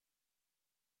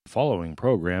The following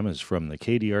program is from the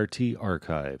KDRT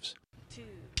archives. 2,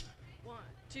 1,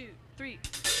 2, 3.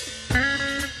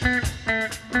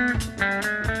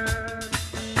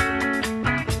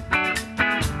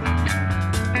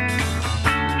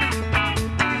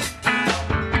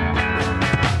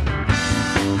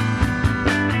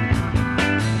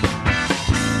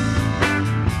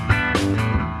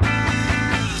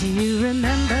 Do you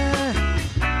remember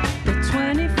the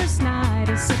 21st night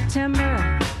of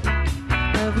September?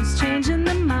 Love was changing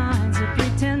the minds of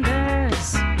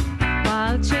pretenders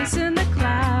while chasing the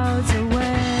clouds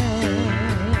away.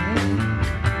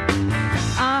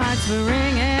 Our hearts were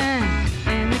ringing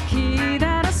in the key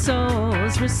that our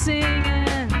souls were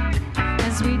singing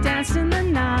as we danced in the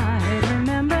night.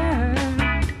 Remember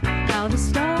how the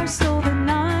stars stole the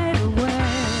night away.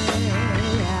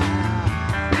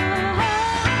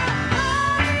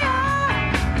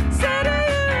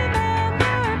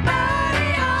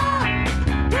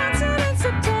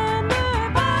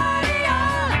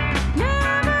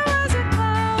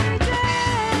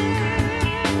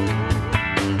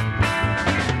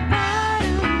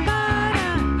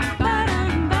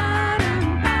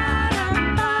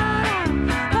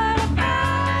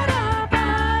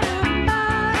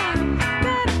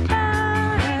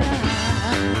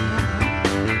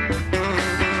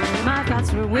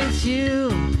 With you,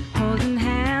 holding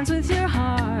hands with your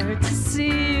heart to see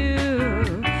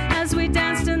you as we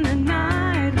danced in the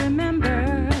night.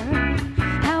 Remember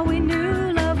how we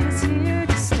knew love was here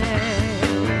to stay.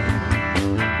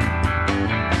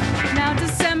 Now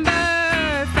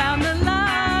December found the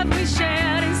love we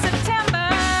shared in September.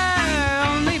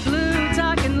 Only blue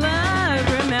talking love.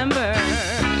 Remember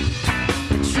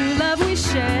the true love we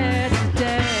shared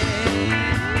today.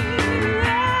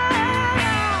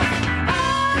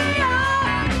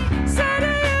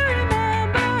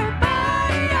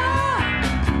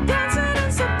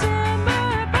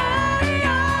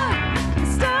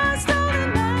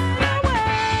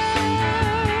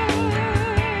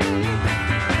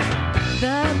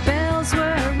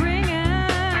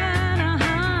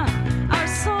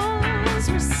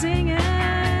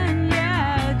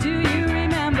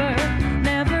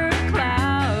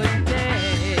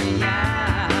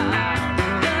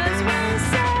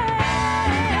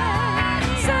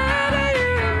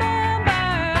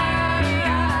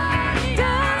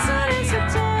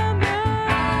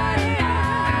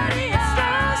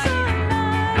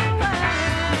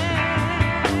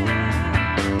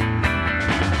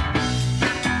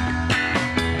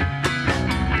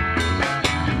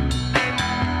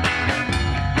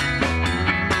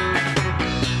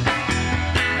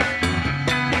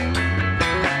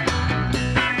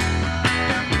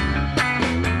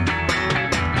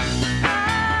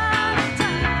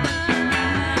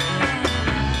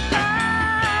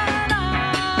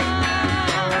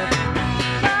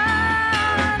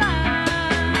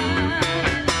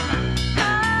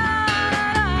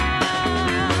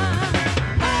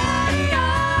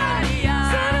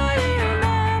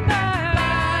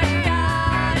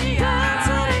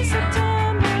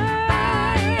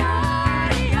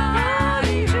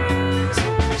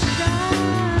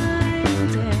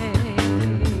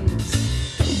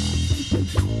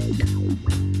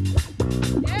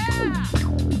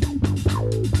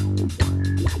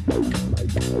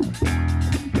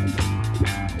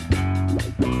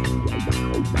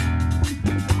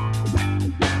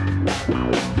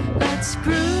 Let's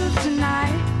groove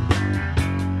tonight,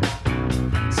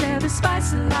 share the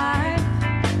spice of life,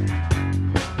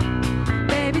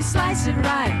 baby slice it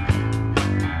right.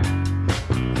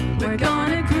 We're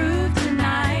gonna groove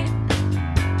tonight.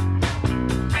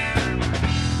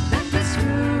 Let this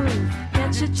groove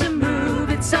get you to move.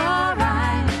 It's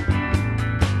alright,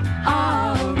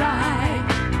 alright.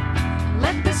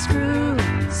 Let this groove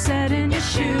set in your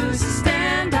shoes and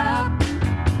stand up.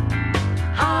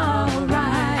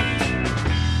 Alright,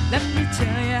 let me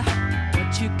tell you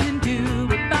what you can do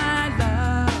with my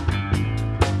love.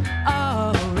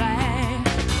 Alright,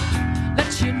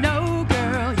 let you know,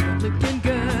 girl, you're looking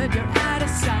good, you're out of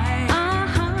sight.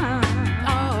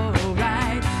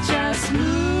 Alright, just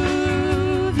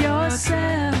move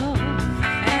yourself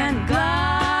and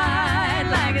glide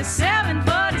like a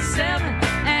 747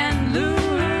 and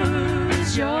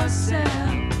lose yourself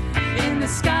in the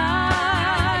sky.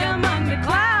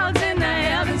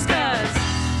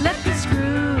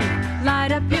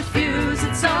 Light up your fuse,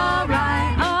 it's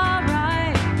alright,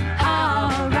 alright,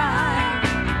 alright.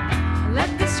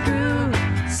 Let the screw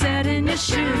set in your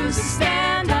shoes and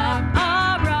stand up,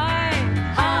 alright,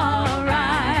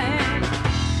 alright.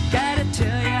 Gotta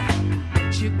tell you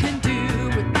what you can do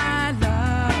with my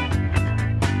love,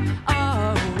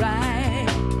 alright.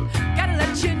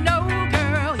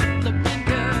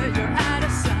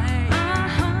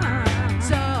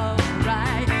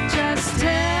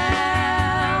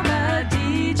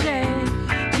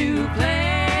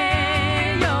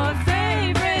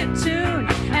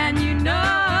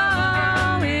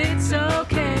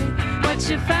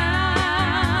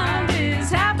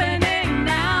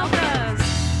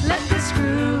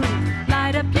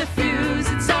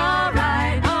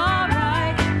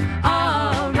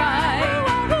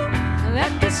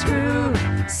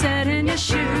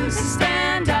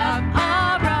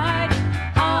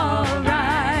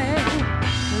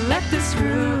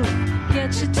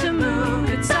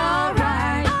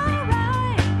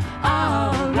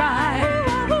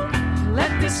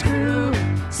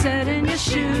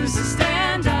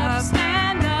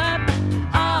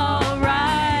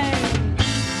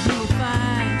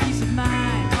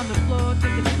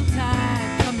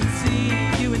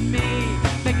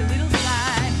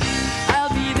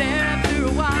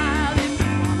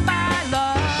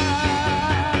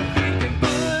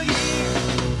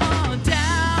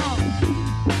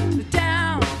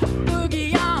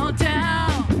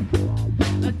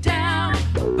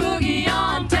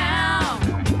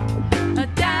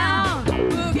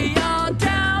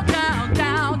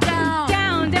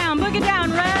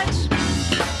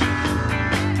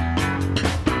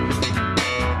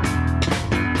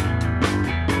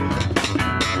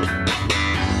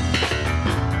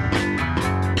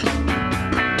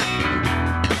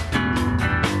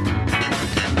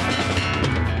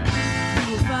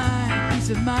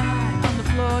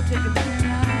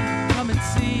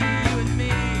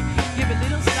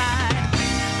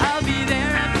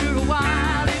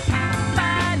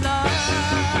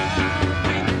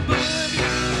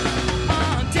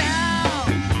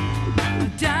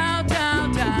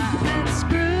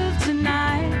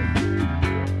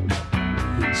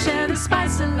 the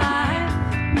spice of life.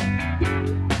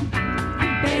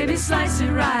 Baby, slice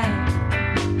it right.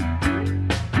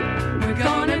 We're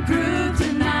gonna groove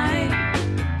tonight.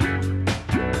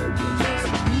 Just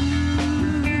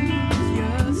lose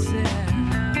yourself.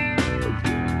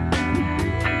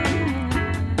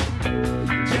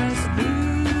 Just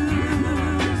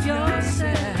lose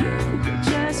yourself.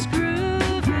 Just grooving.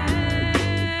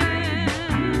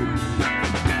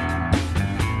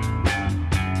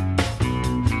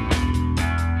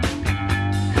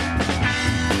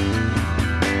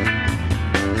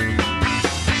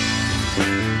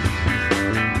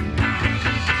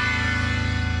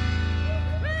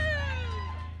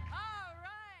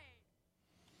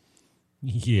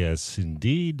 Yes,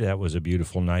 indeed. That was a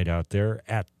beautiful night out there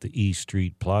at the E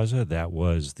Street Plaza. That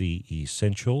was the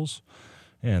Essentials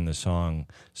and the song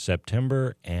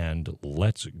September and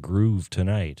Let's Groove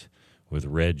Tonight with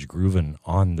Reg Groovin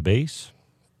on the bass.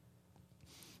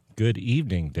 Good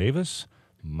evening, Davis.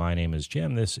 My name is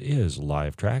Jim. This is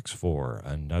Live Tracks for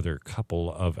another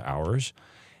couple of hours,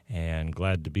 and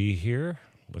glad to be here.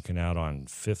 Looking out on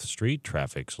 5th Street.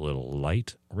 Traffic's a little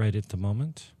light right at the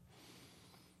moment.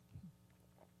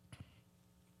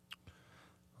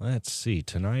 Let's see.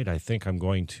 Tonight, I think I'm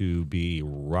going to be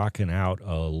rocking out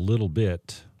a little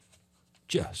bit,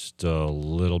 just a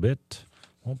little bit.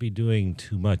 Won't be doing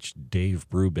too much Dave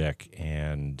Brubeck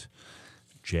and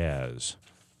jazz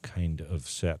kind of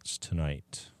sets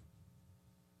tonight.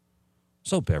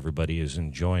 So hope everybody is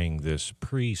enjoying this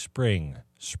pre-spring,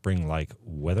 spring-like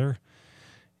weather.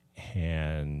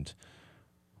 And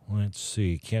let's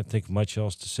see. Can't think of much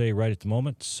else to say right at the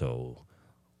moment, so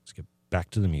let's get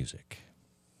back to the music.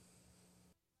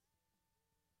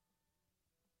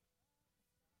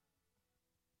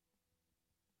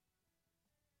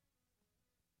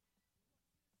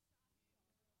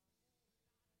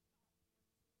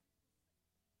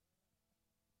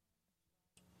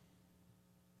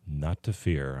 Not to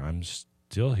fear. I'm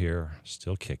still here,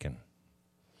 still kicking.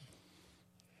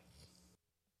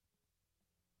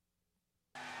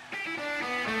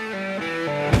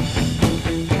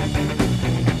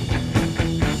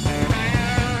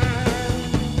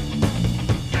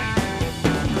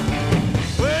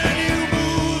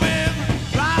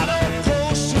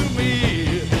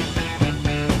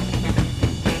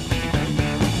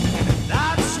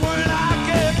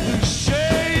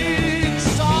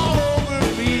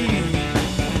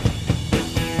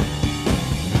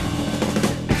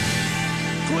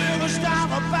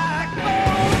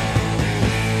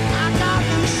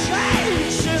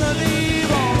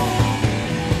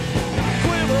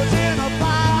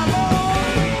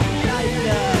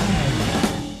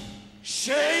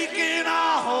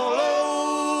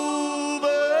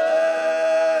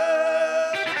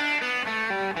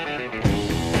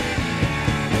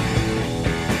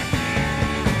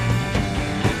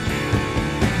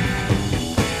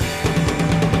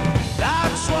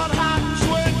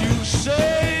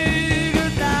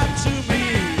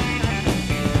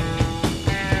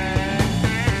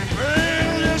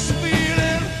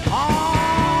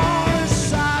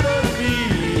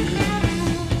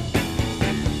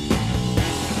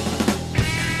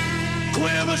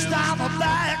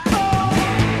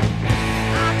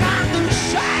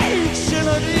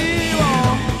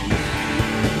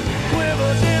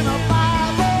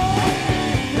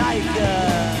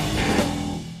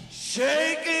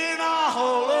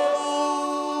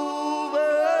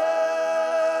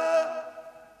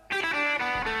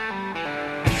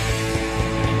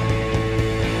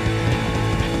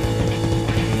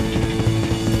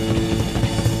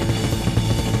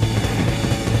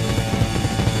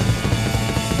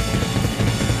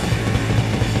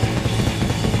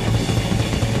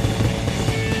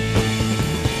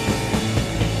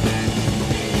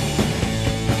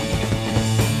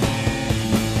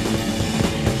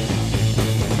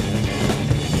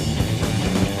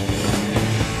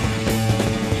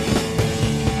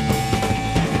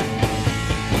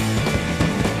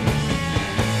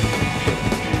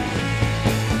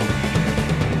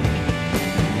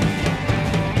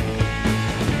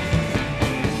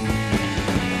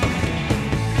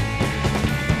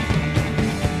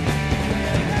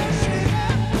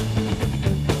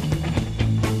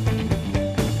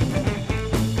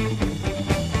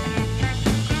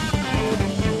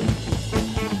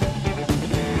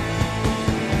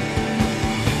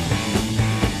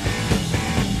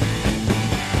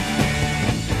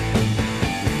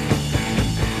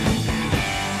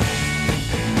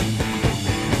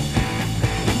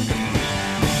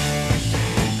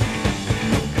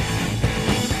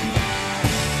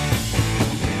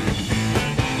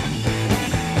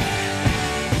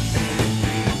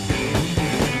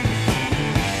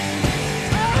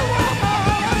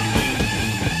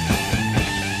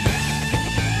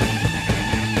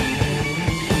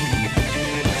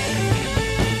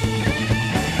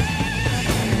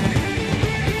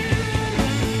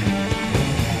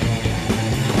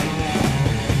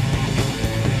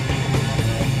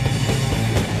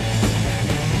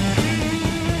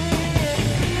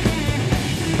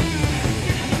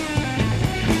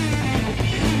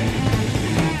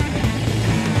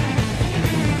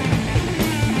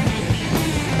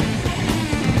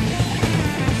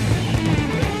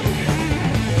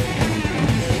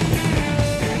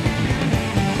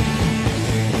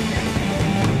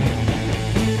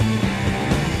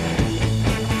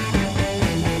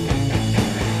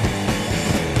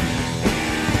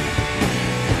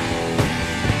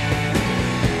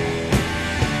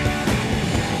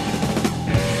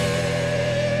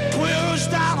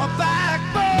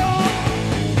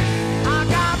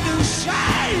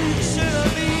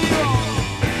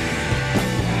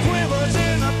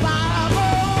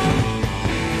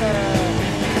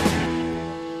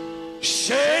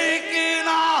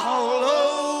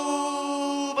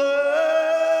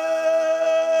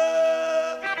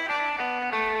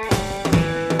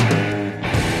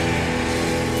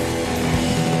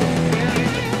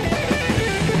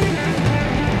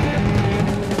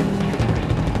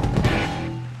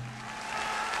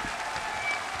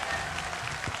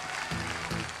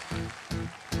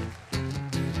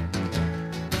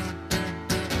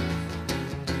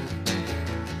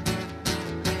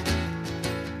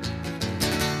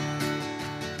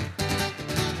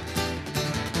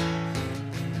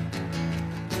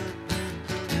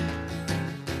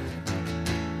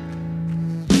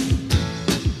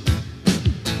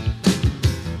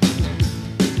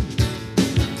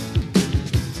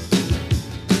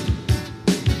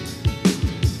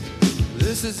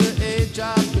 This is the age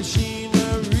of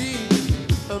machinery,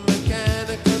 a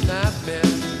mechanical nightmare.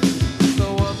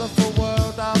 The wonderful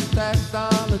world of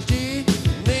technology,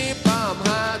 napalm,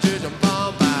 hydrogen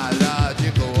bomb,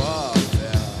 biological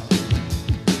warfare.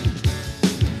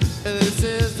 This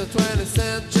is the 20th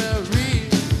century,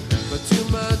 but too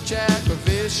much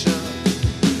aggravation.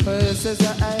 This is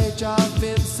the age of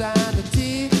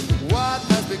insanity. What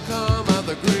has become of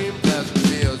the green pleasant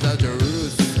fields of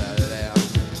Jerusalem?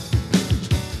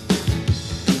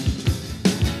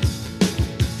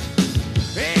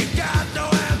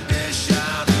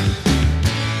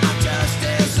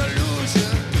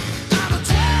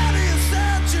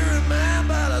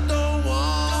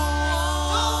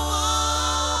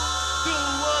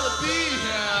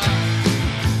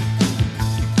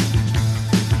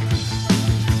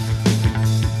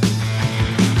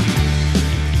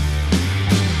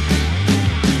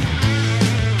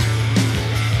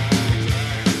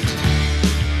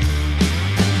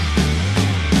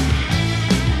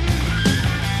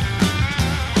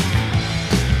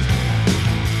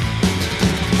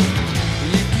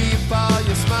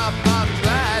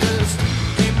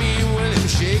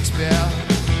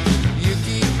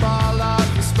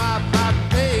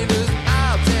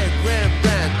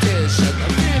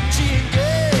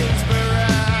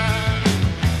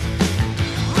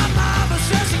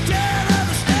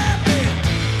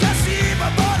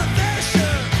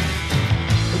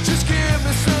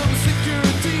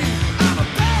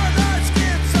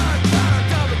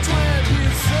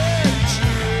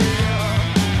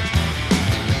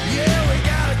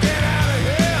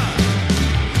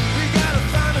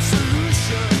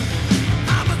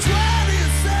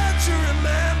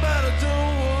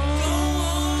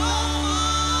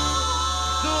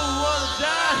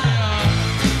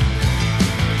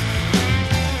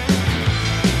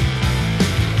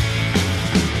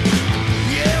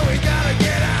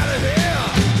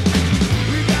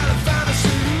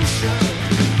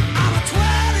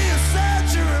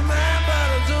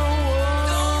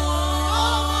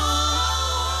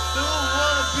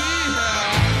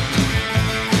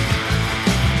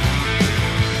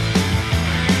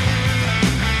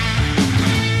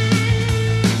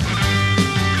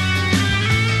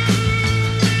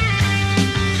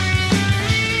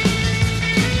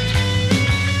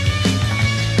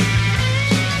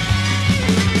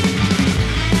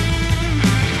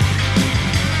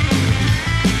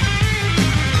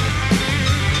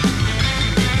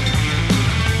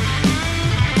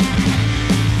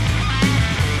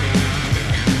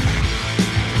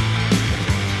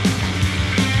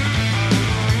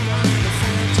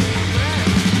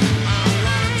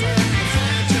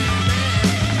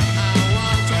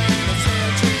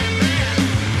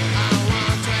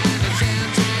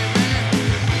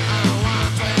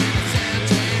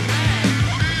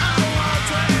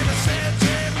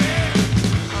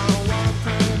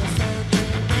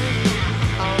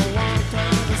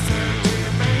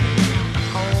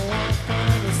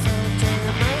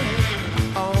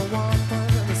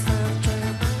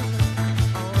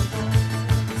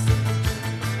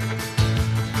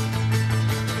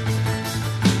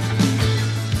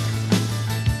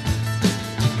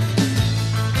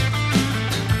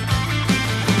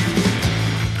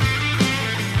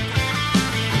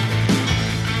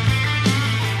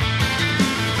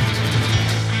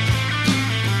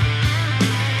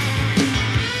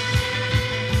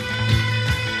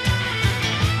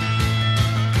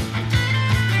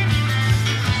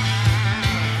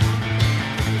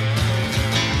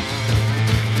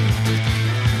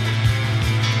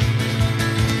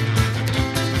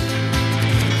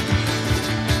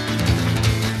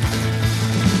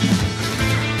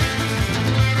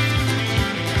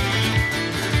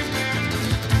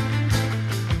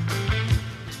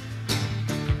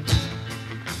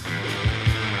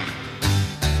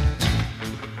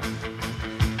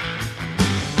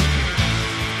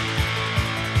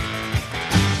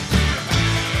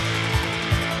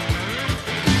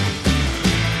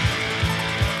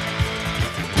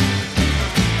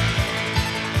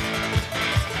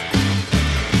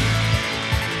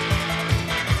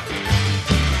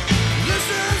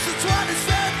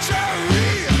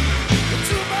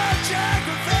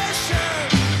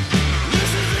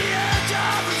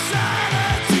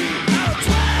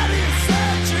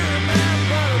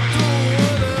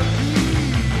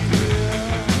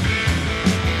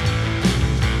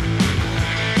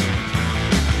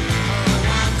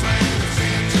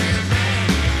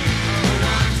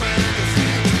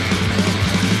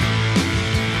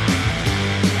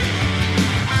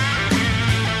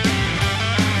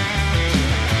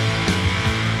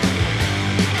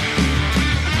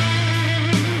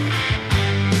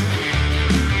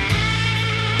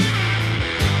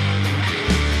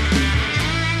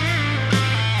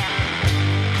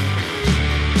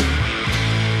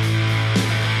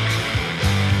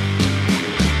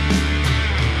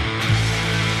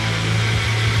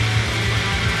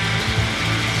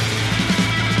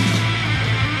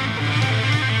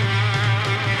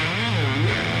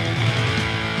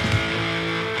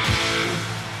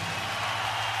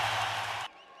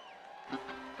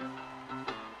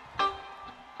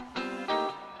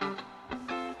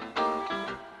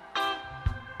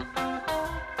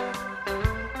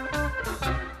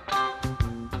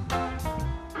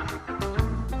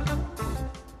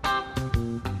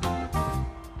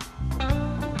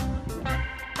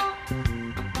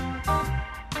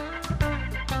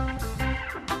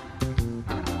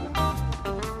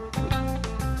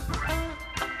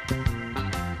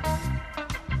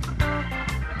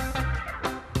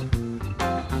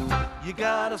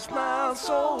 got a smile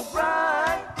so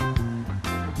bright.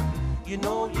 You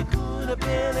know you could have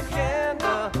been a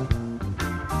candle.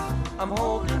 I'm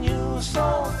holding you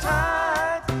so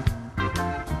tight.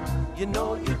 You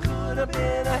know you could have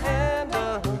been a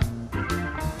handle.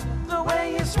 The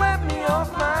way you swept me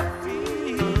off my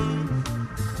feet.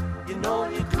 You know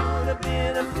you could have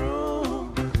been a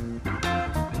broom.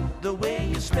 The way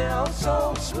you smell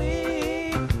so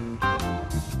sweet.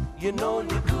 You know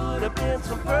you could have been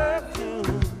some perfume.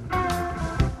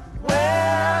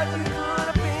 Well, you could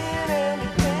have been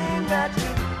anything that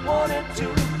you wanted to,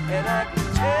 and I can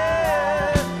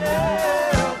tell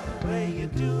the way you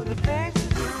do the things you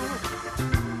do,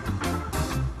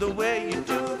 the way you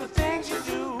do the things you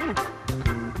do.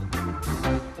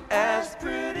 As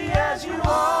pretty as you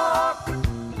are,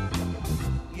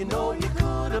 you know you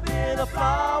could have been a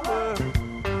flower.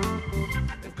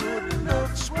 If good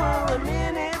looks were a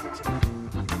minute,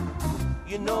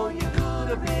 you know you could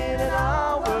have been an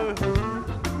hour.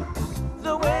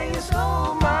 The way you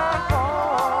stole my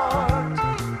heart,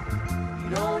 you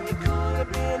know you could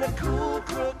have been a cool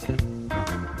crook.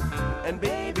 And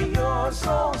baby, you're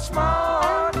so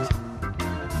smart.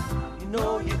 You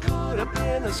know you could have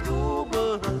been a school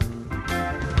book.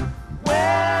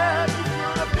 Well, you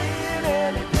could have been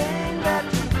anything that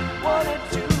you wanted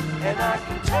to, and I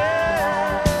can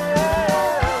tell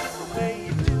the way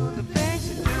you do the things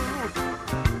you do.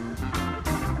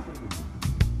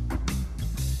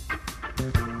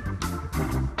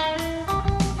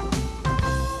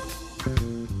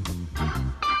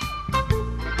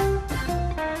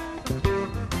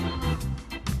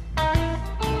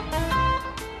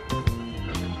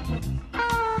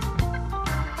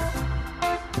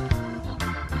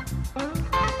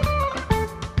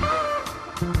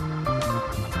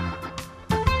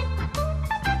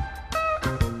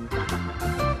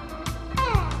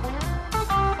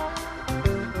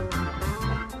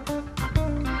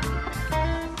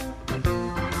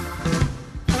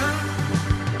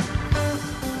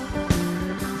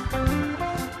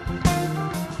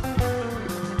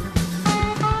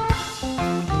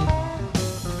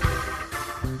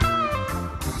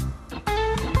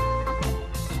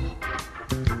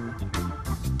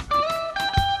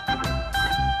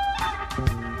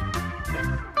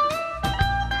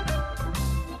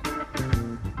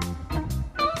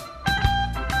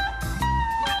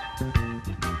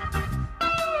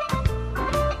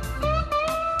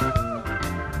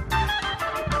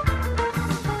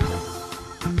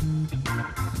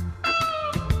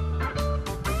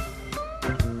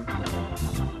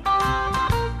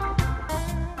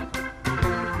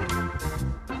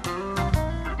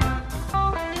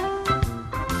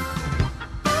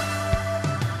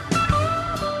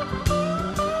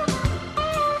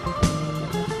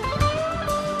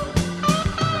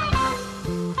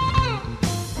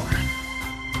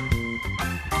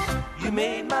 You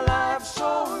made my life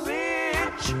so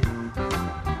rich.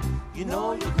 You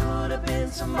know you could have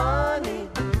been some money.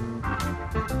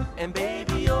 And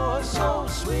baby, you're so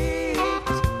sweet.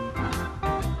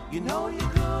 You know you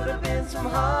could have been some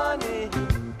honey.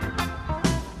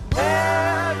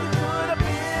 Well, you could have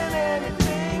been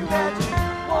anything that you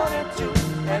wanted to,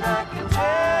 and I can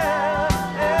tell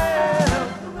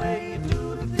the way you do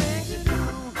the things you do,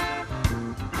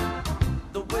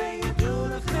 the way you do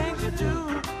the things you do,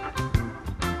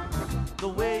 the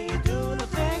way you do the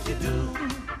things you do,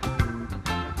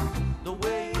 the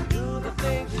way you do the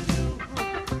things you do,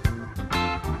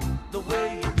 the way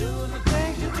you do the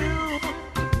things you do,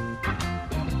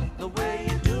 the way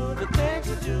you do the things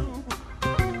you do.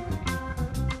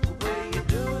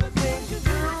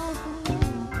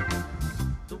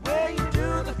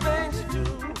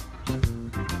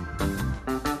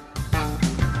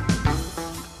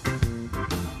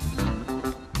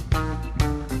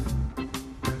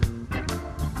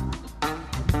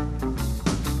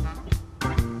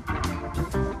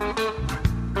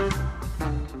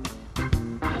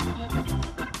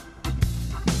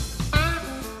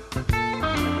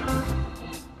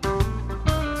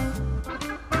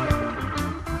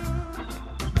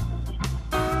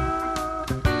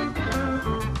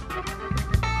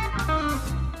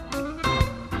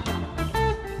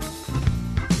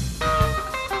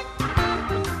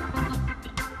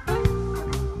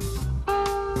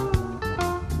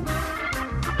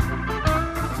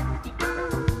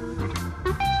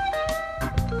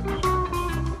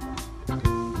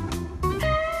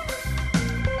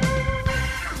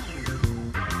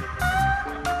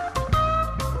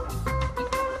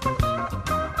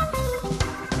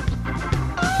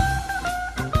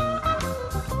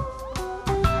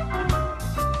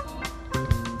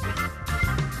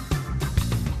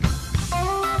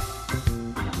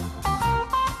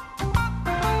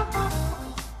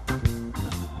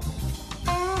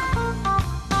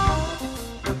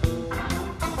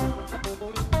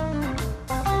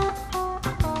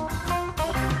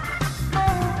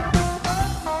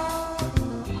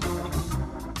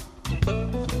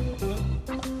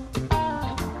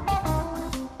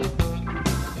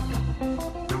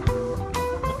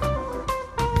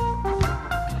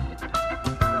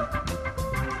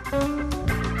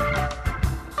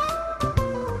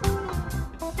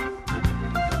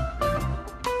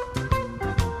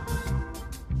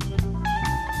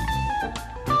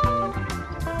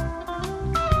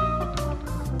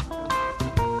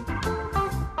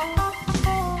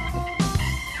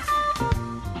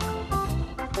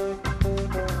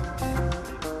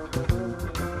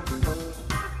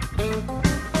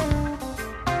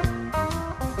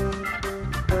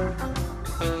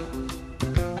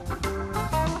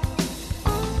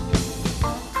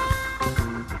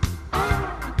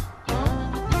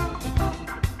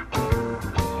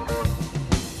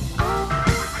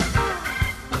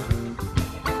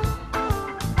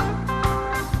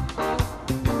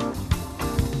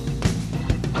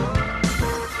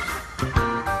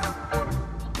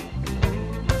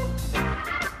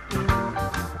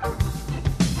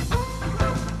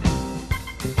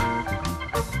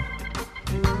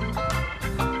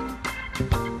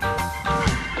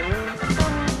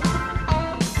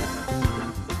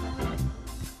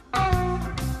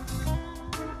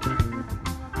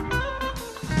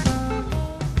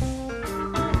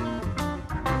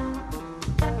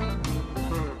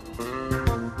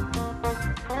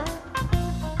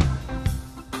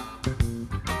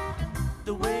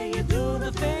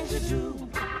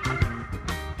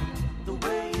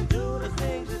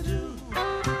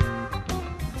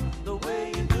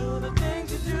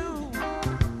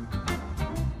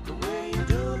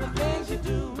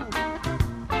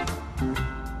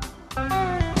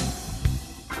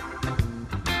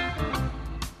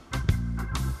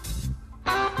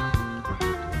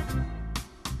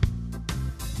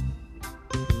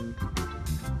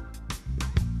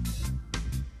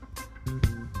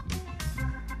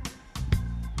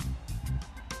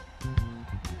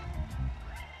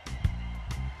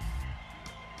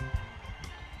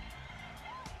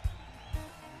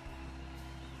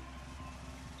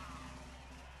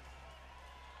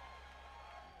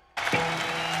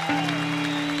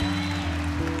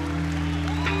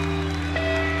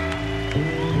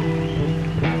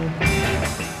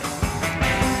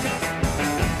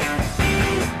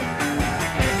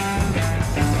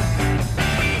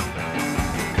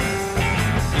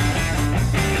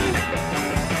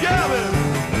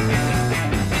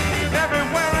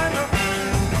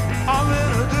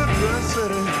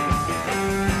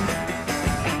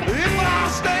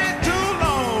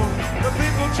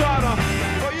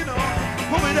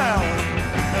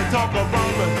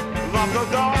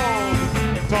 dog.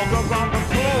 Talk about the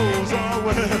clothes I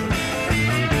wear.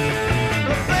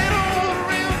 But they don't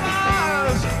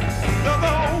realize they're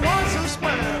the ones who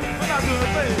swear when I do the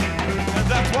thing. And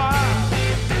that's why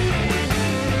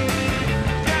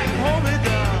can't hold me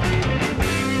down.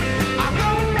 I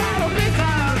don't gotta be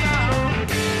tired now.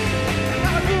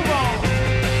 Gotta move on.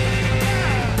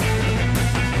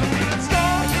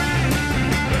 Start free,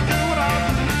 do what I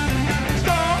do.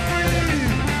 Start free,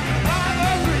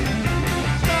 rather free.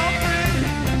 Start free,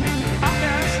 I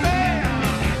can't stay.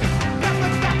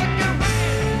 Nothing's got to get me.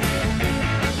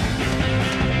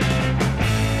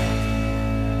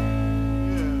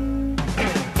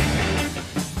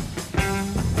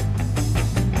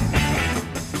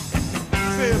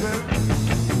 See you, baby.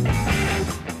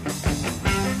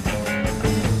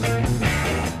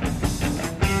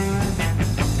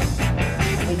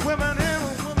 Women here,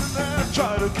 women there,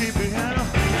 try to keep me in a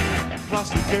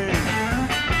plastic cage.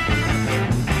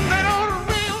 They don't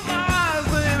realize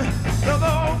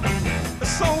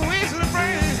it's so easy to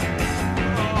break.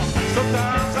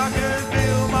 Sometimes I can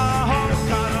feel my heart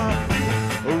kind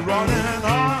of running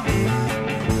on.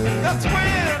 That's when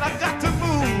I got to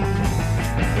move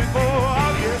before I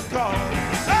get caught.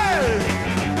 Hey,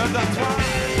 and that's why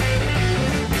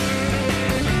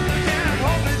you can't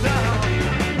hold me down.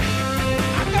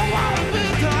 I don't wanna be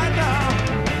tied down.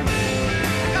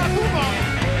 Gotta move on.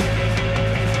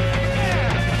 Yeah.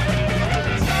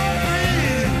 Start free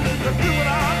to do what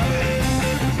I do.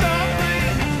 Start free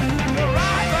to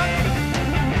ride like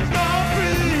start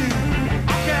free.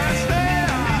 I can't stay.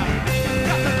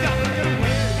 Got to get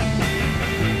away.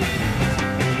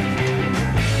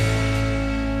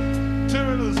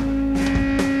 Terrorism.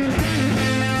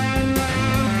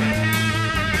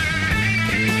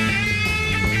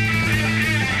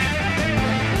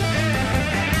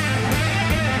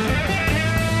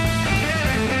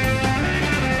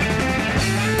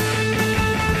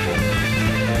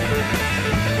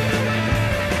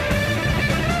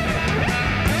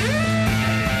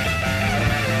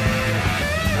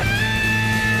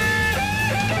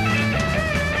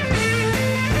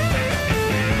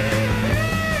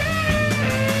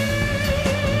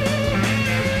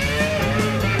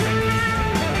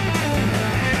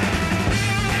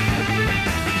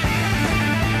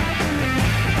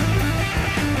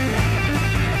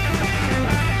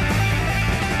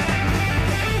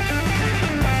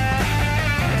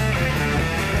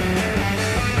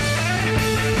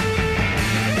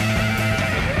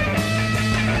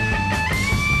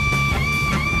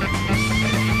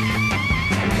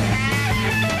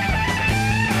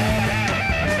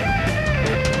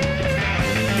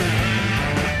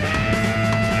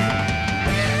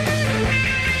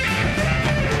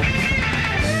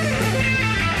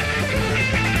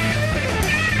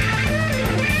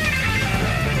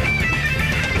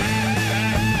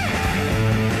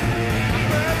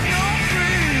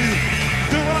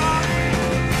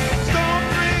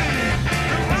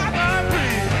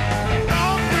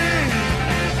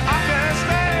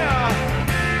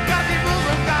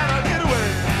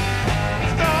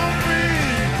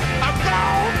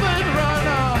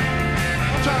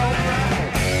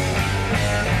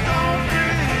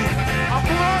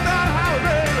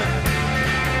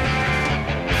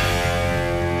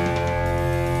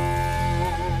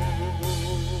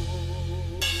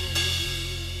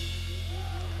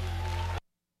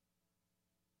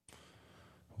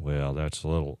 Well, that's a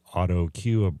little auto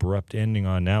cue abrupt ending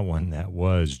on that one. That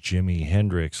was Jimi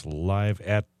Hendrix live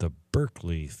at the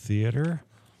Berkeley Theater.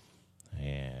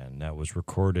 And that was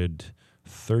recorded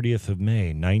 30th of May,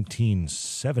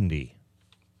 1970.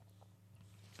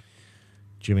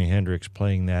 Jimi Hendrix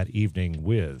playing that evening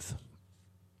with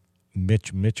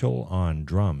Mitch Mitchell on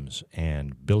drums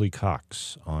and Billy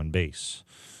Cox on bass.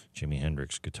 Jimi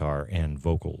Hendrix guitar and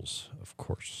vocals, of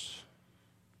course.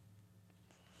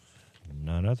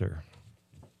 None other.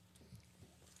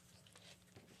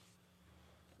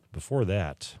 Before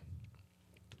that,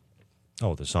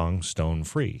 the song Stone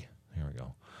Free. There we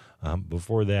go.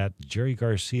 Before that, Jerry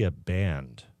Garcia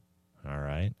Band. All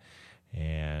right.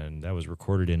 And that was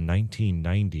recorded in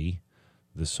 1990.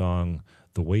 The song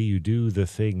The Way You Do the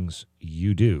Things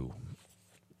You Do.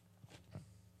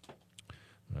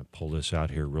 I'm going to pull this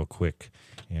out here real quick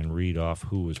and read off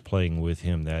who was playing with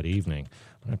him that evening.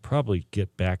 I'll probably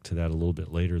get back to that a little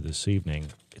bit later this evening.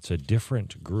 It's a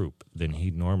different group than he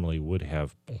normally would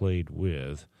have played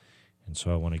with, and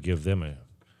so I want to give them a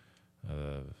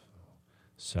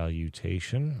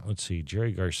salutation. Let's see,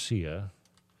 Jerry Garcia,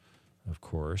 of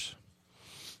course.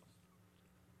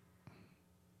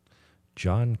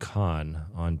 John Kahn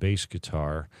on bass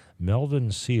guitar,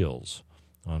 Melvin Seals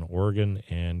on organ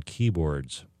and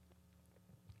keyboards.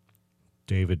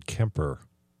 David Kemper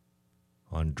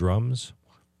on drums.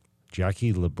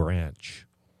 Jackie LeBranch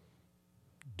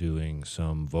doing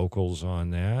some vocals on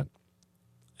that,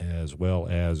 as well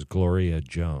as Gloria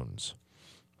Jones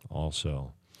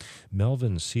also.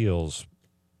 Melvin Seals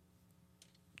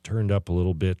turned up a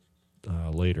little bit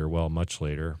later, well, much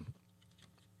later,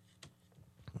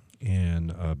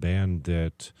 and a band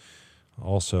that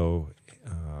also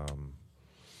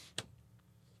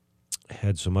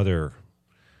had some other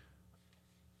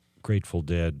Grateful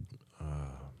Dead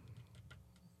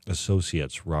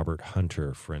associates, Robert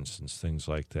Hunter, for instance, things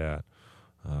like that,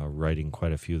 writing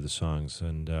quite a few of the songs.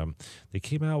 And they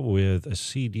came out with a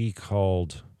CD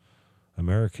called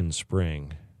American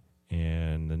Spring,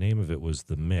 and the name of it was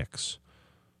The Mix.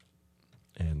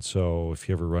 And so if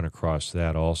you ever run across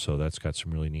that also, that's got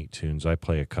some really neat tunes. I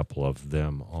play a couple of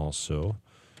them also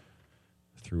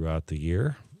throughout the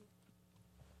year.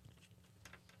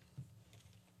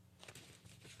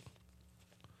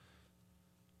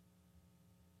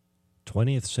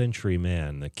 20th Century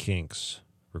Man, The Kinks,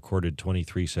 recorded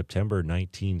 23 September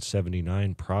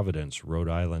 1979, Providence, Rhode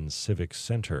Island Civic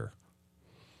Center.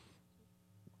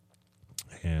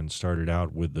 And started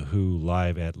out with The Who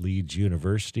live at Leeds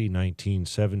University,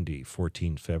 1970,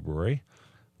 14 February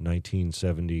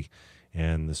 1970,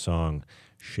 and the song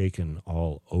Shaken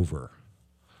All Over.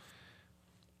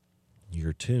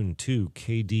 You're tuned to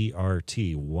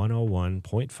KDRT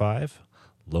 101.5,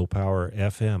 low power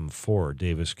FM for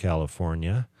Davis,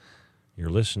 California. You're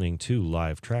listening to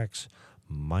Live Tracks.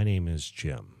 My name is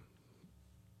Jim.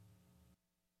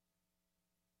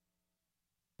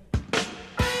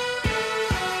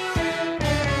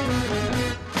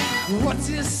 What's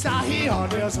this I hear?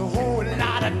 There's a whole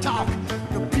lot of talk.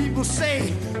 The people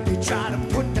say they try to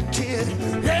put the kid.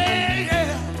 Yeah,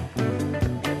 yeah.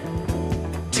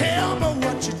 Tell me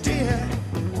what you did.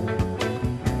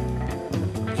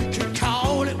 You can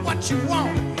call it what you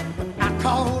want, but I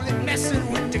call it messing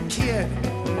with the kid.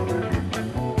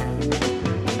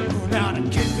 Now the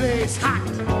kid plays hot,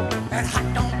 and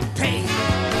hot don't pay.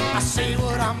 I say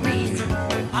what I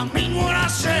mean what I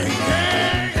say.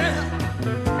 Yeah, yeah.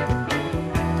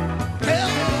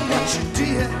 You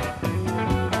did.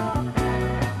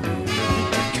 You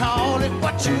can call it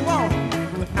what you want,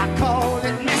 but I call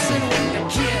it messing with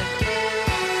the kid.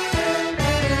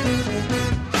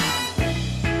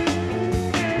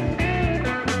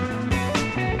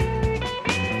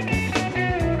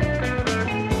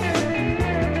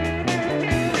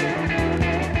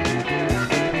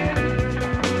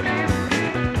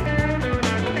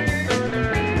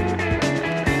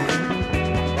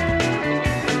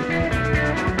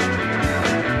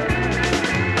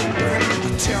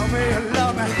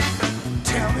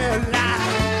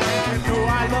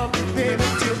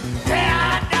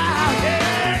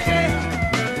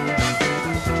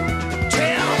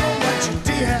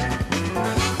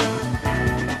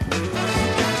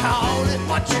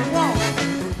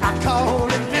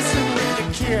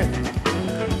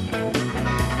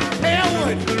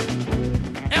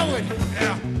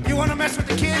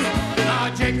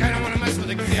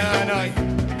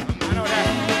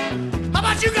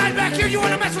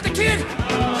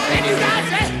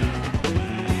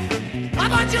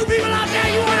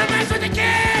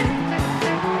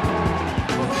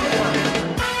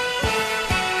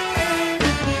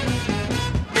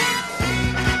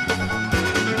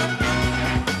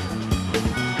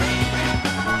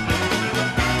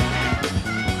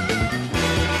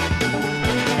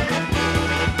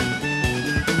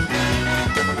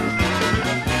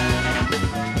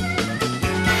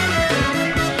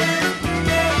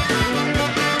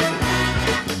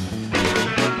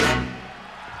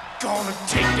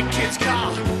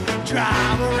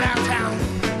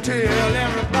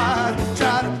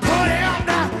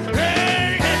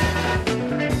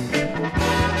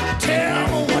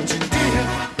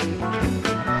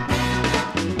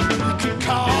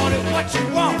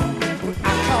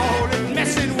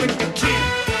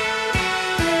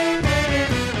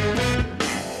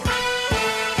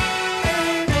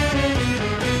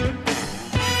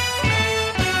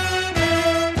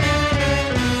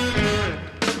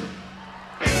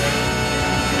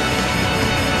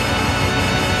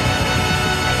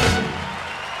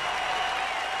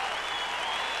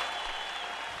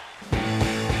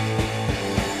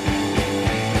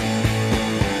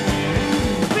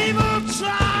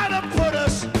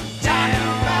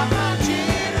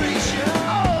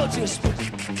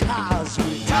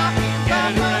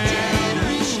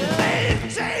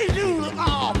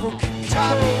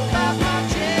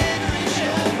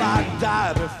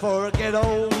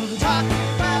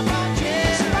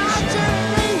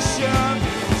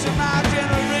 It's my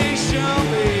generation,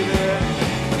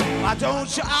 baby. Why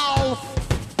don't you all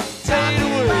fade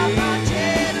away?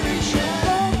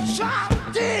 Don't try to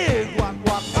dig what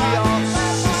we all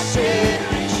say.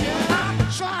 I'm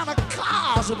trying to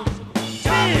cause a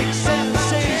big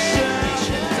sensation.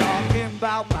 Talking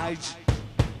about my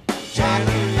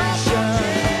generation.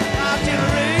 My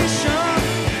generation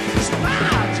is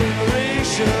my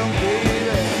generation, baby.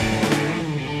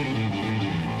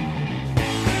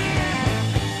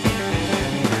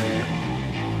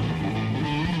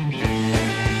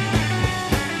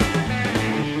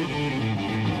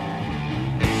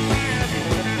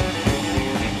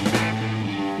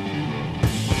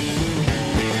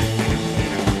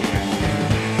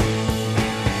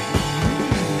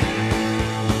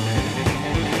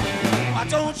 Why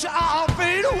don't you all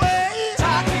fade away?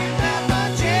 Talking about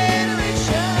my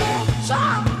generation.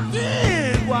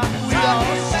 Something what we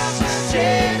all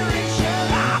say.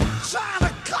 I'm trying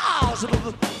to cause a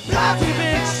bloody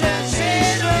big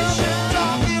sensation.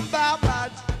 Talking about my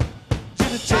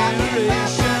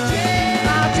generation.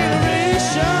 My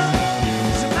generation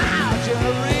is my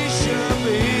generation,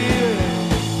 baby.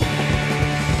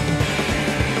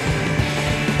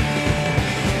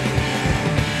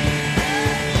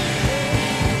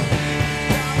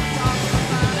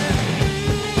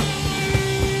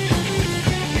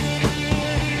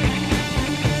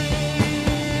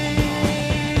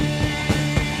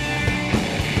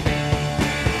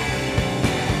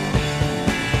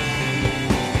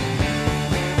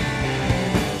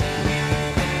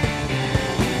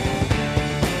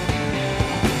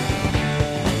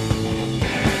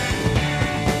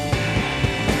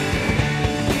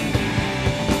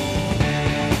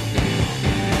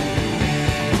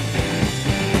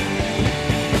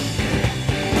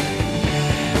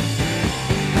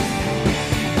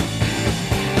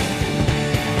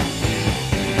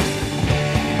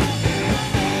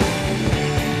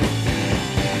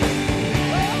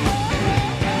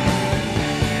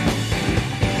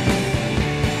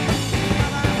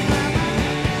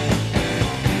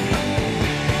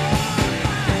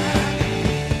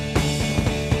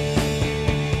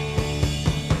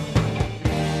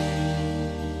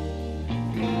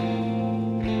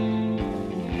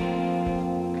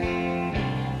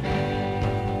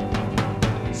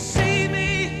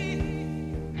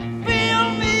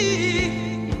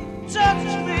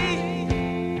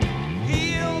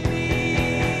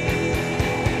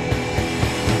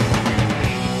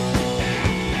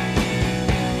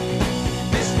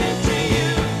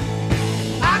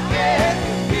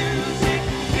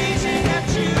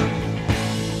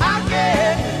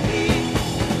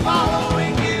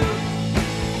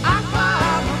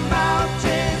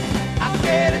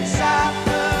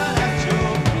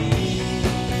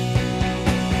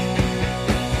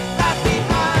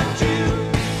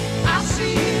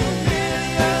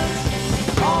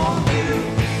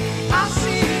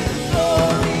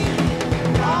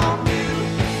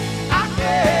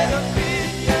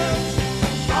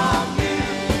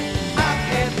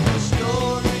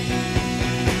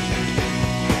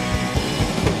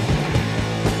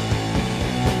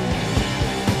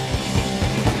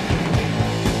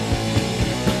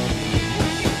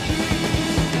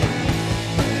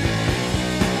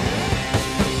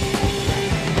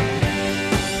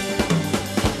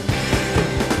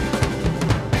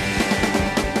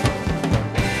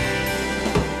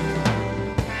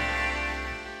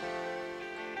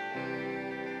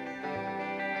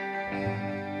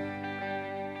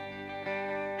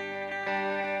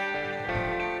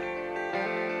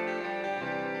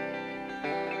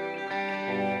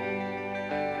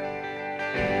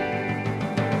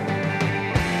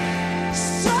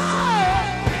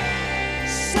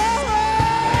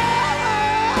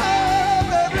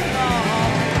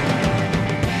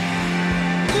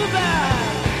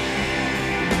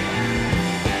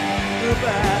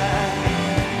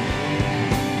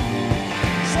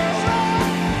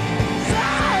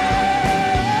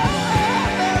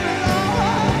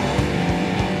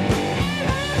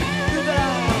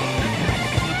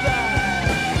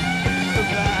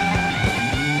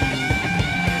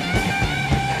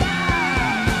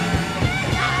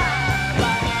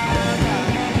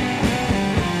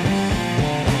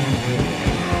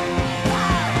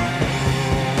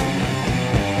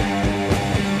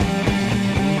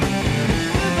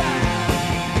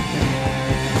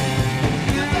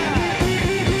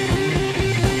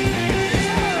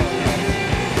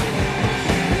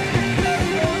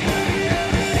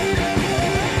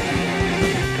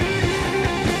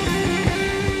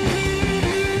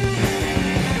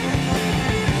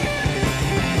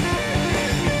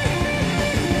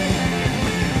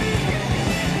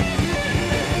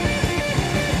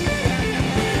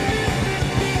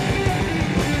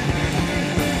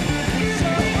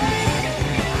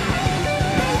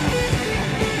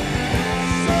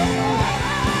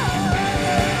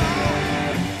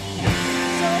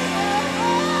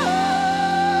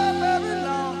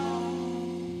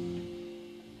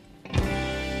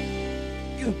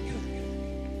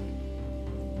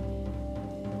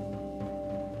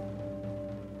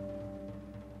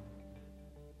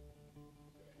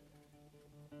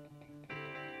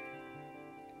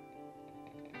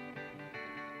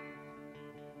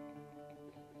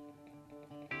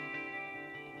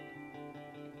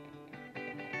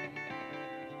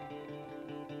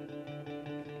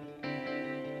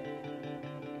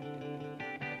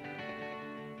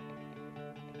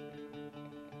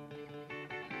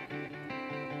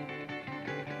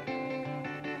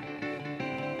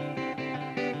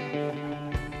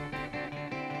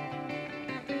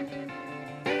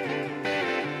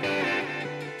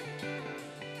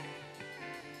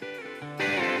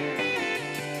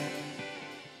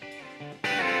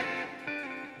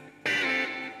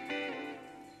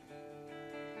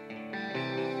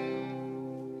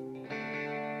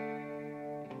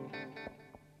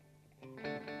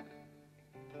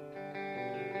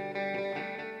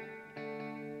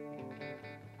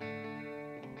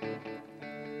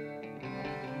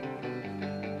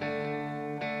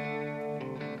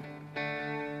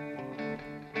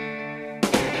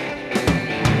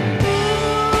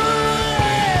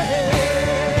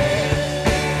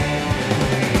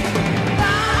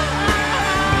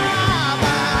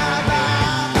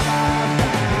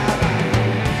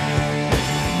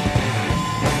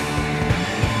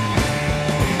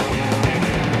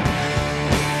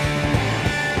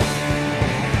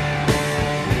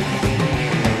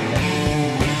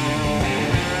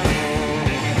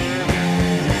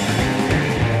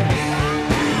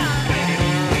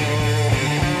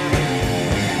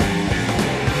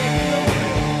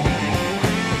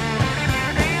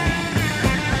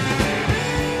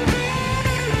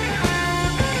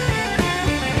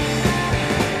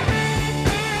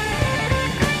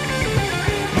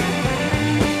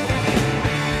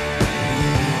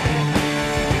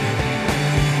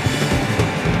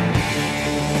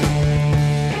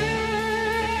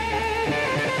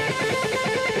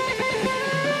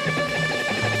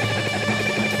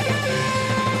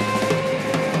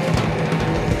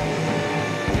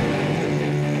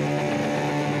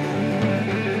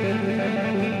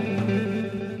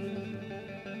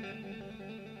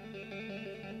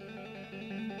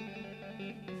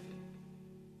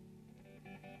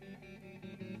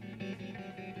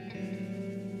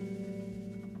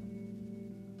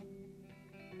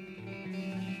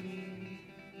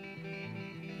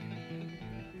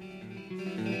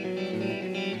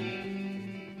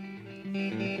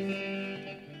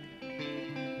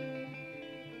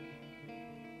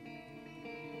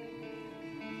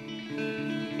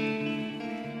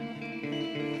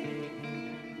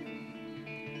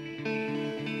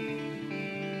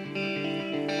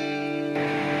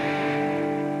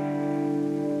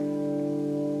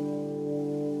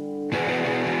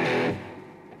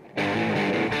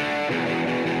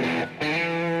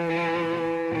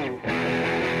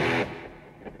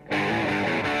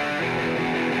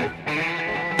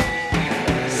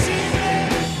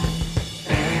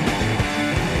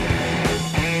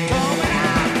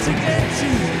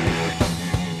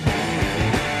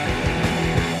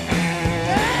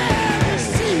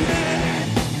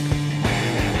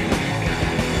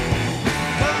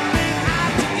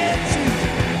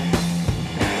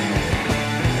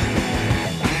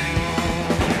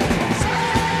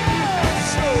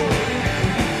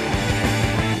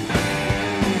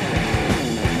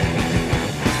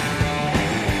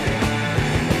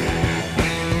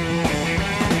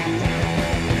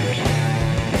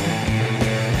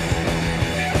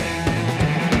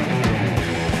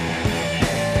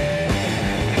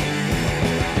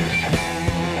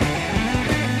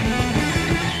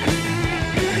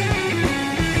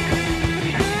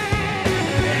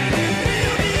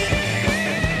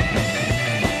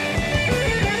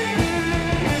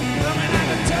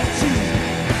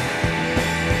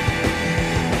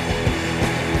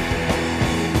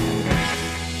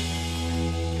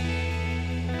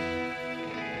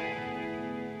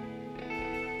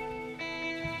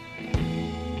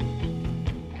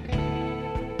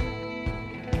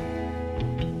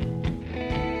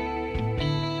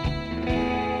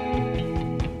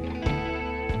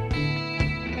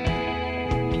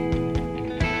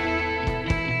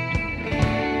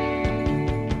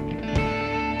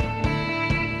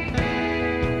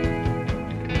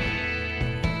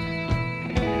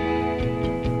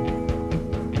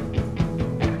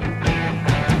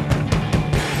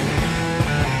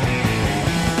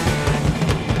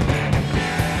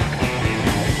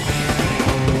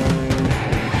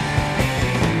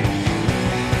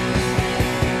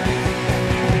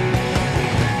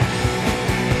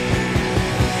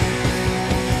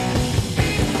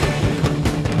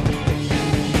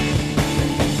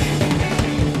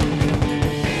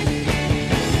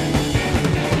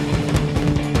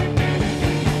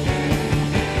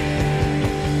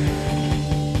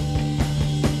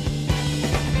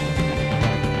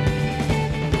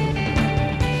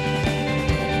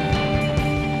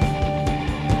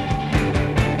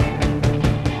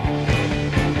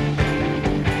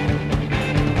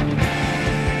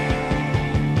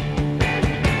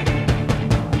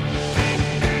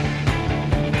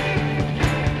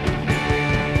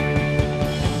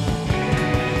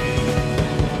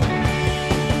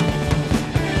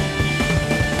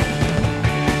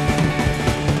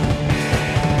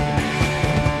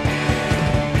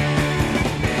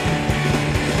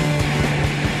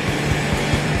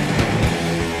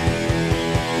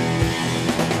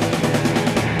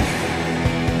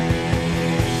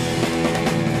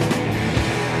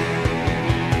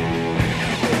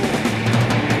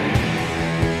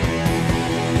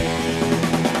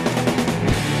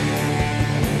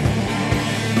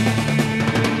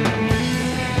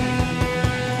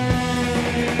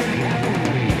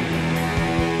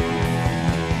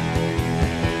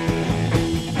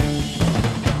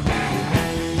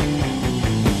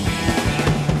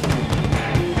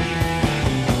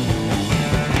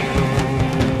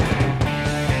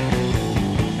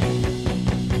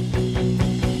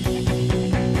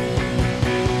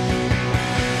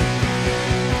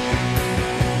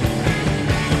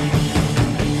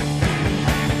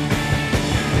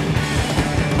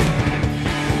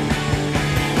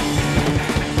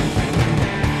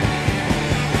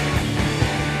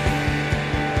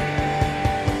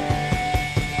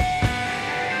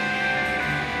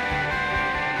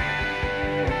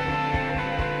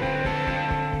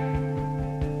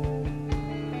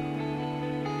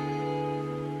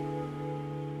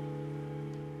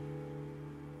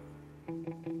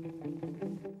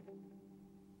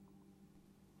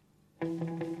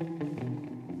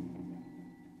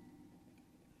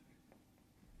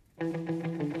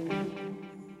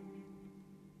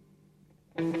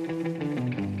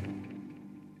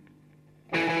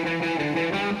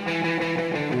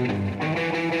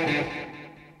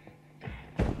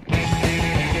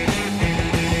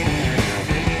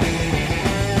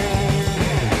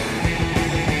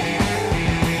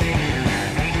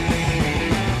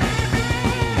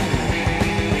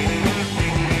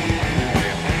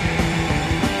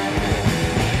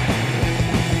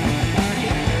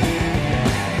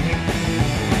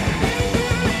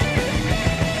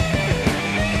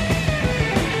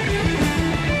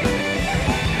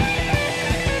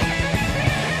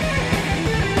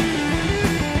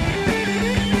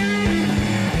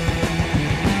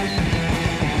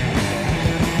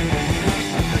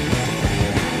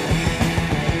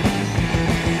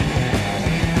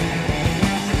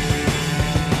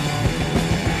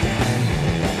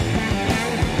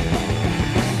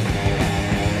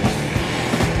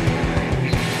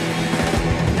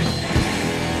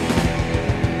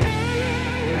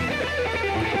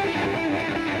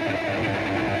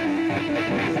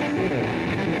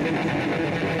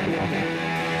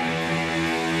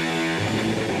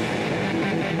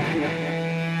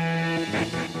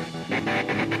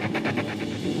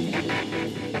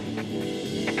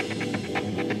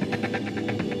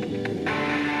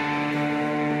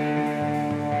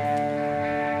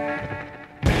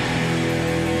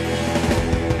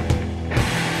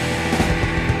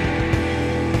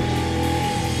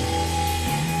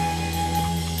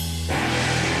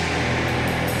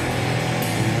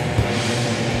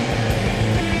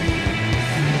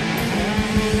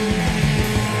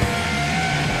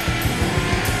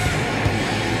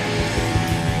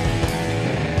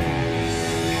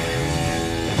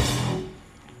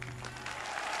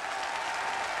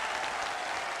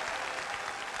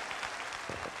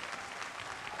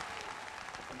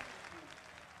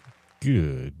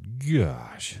 Good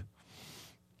gosh.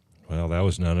 Well, that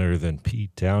was none other than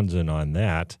Pete Townsend on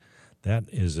that. That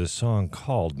is a song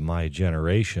called My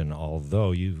Generation,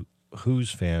 although you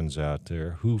Who's fans out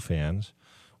there, Who fans,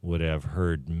 would have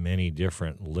heard many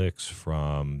different licks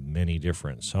from many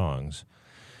different songs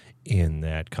in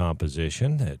that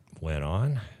composition that went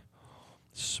on.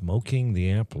 Smoking the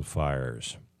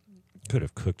Amplifiers. Could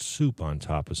have cooked soup on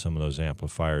top of some of those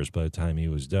amplifiers by the time he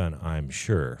was done, I'm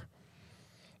sure.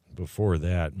 Before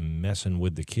that, Messin'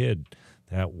 with the Kid.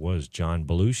 That was John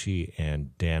Belushi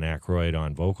and Dan Aykroyd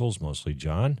on vocals, mostly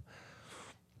John.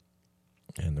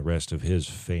 And the rest of his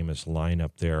famous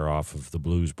lineup there off of the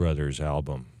Blues Brothers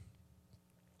album.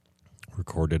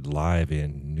 Recorded live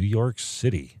in New York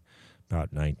City,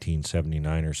 about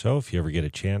 1979 or so. If you ever get a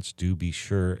chance, do be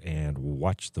sure and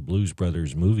watch the Blues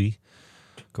Brothers movie.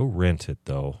 Go rent it,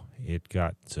 though. It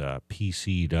got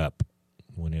PC'd up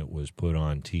when it was put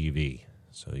on TV.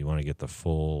 So you want to get the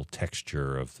full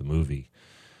texture of the movie.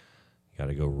 You got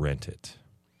to go rent it.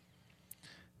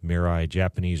 Mirai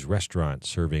Japanese Restaurant,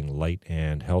 serving light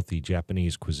and healthy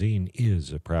Japanese cuisine,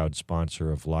 is a proud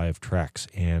sponsor of Live Tracks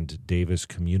and Davis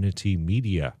Community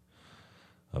Media.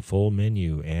 A full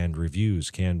menu and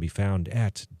reviews can be found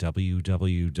at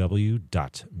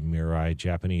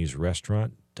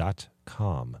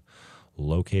www.miraijapaneserestaurant.com,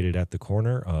 located at the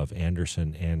corner of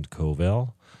Anderson and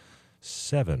Covell,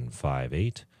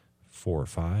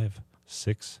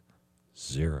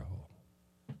 758-4560.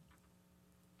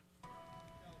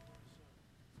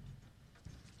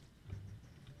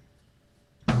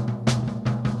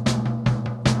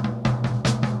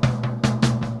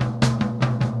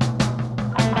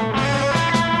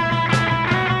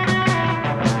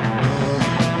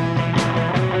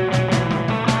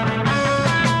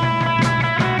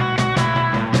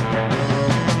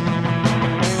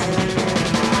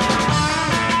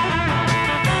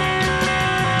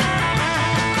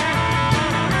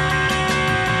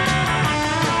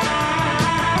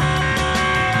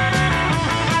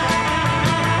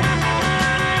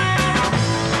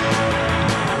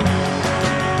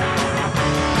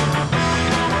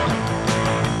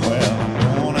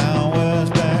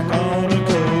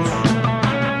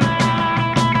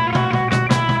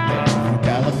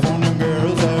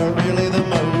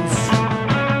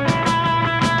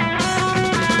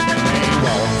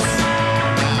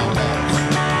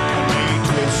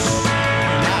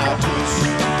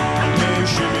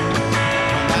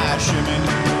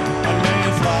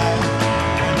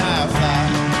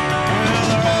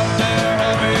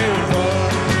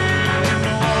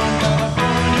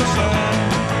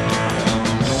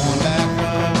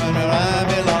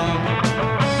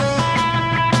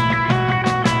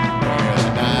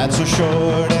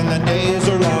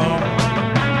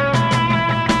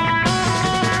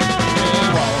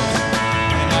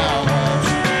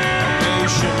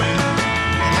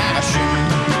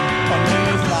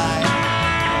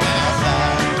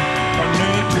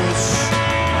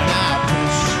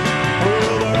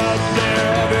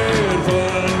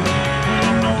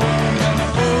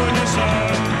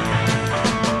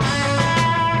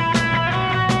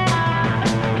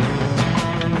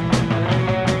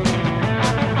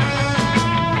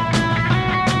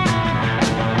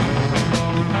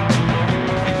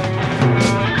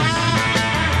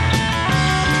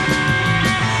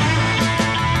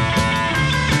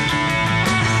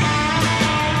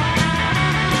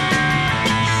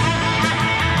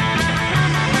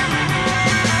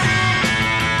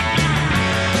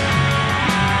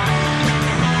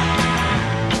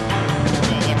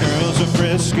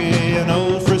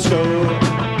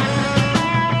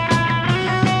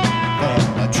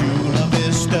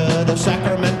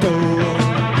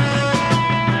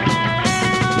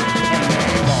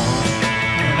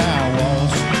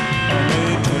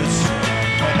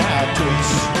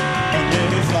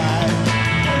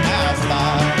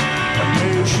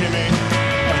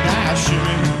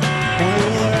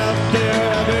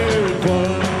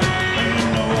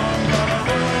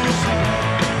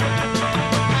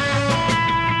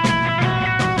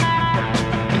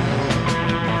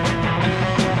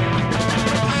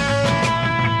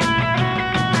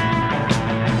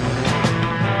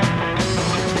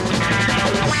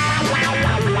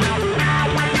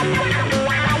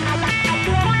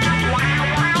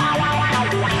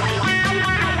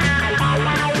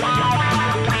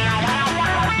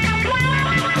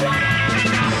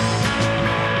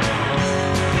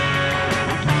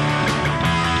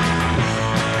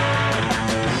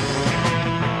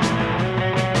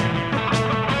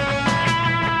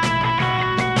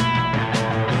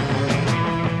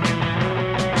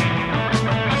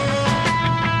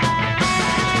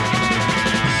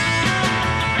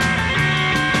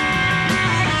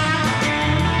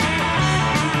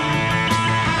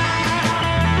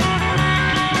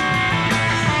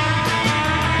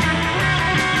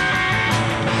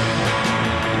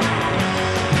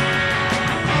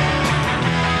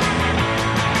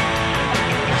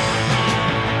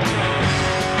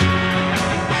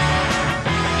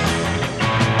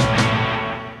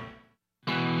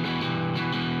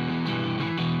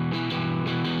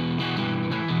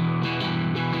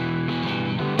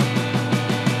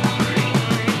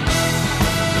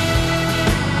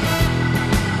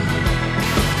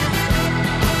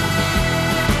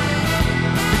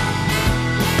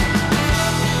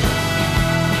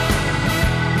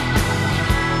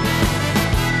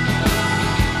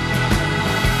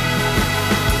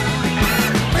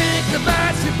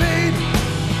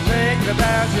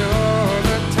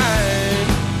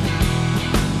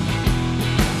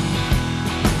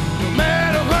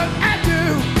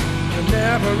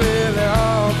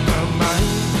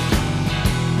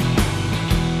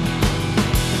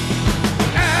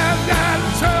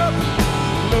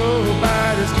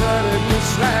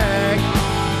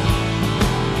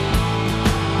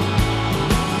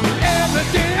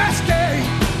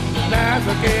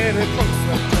 getting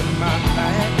closer to my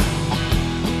back.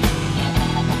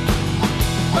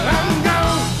 But I'm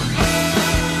gone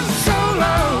so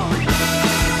long,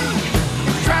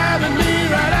 it's driving me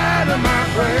right out of my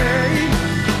brain.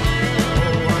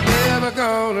 Oh, I'm never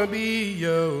gonna be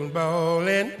your ball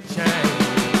and chain.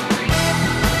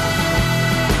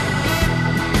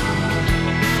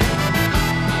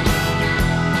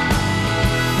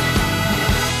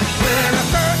 When I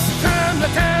first come to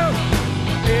town,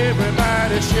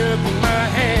 everybody shook my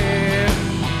hand.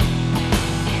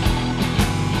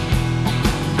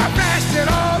 I flashed it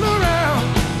all around,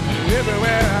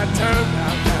 everywhere I turned, I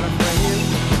got a friend.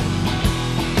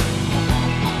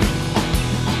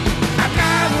 I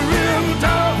got a real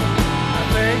dog, I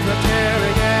think the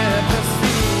tearing at the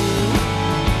seam.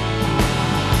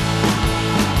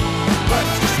 But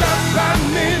you stuck by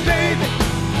me, baby,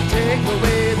 take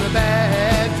away the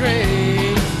bad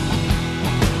dreams.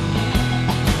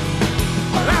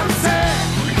 But I'm sad,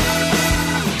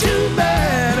 too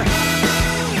bad,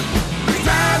 it's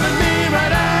driving me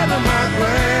right out of my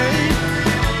brain.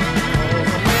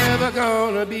 Oh, I'm never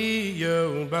gonna be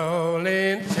your ball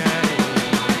and chain.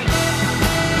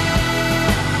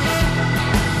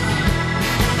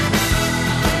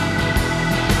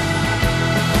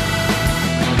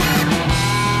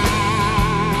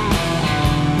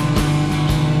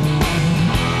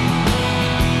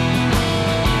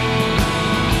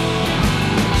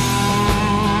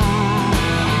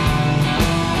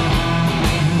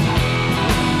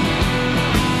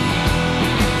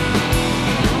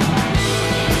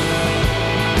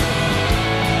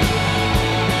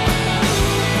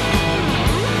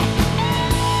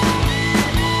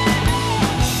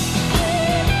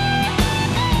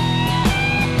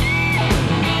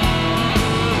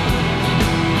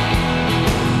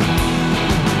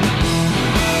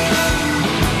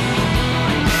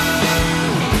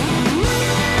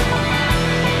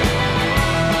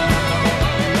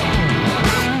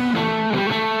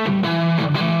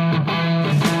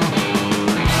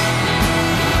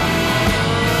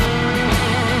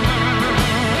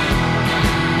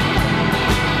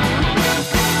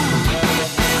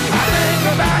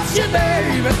 You,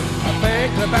 baby, I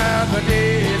think about the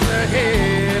days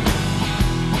ahead.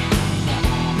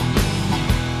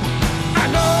 I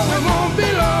know it won't be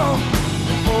long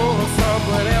before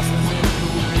someone else is in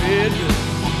your bed.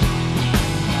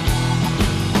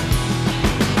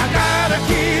 I gotta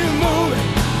keep moving,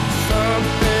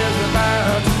 something's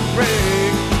about to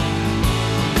break.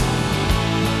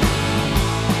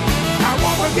 I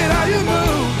won't forget how you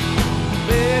move,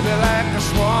 baby, like a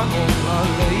swan on a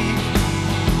lake.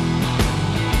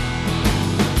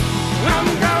 I'm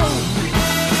gone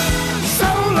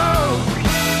so long,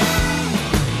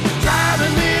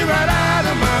 driving me right out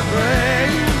of my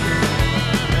brain.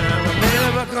 And I'm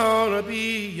never gonna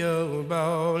be your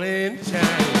ball and chain.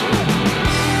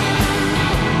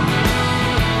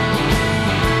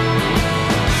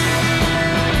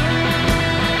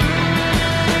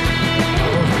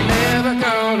 Oh, I'm never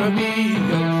gonna be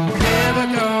your, never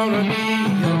gonna be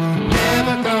your,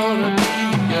 never gonna be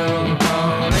your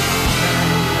ball and chain.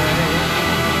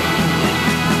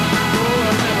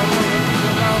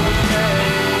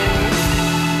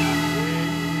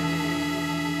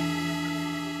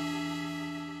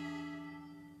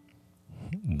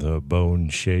 The Bone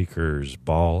Shakers,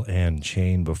 Ball and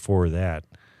Chain. Before that,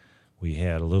 we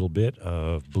had a little bit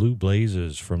of Blue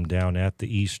Blazes from down at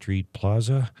the East Street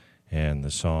Plaza and the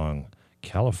song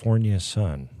California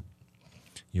Sun.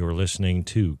 You're listening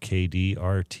to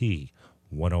KDRT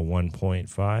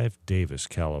 101.5 Davis,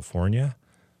 California.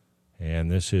 And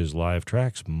this is Live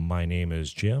Tracks. My name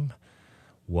is Jim.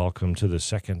 Welcome to the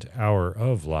second hour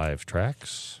of Live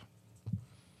Tracks.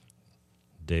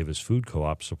 Davis Food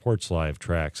Co-op supports Live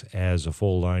Tracks as a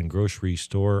full-line grocery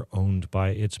store owned by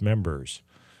its members.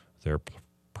 Their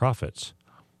profits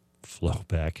flow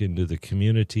back into the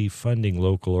community, funding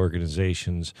local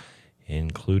organizations,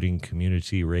 including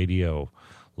community radio,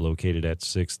 located at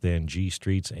 6th and G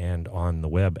Streets and on the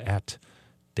web at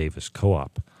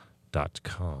daviscoop.com.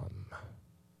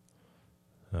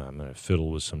 I'm going to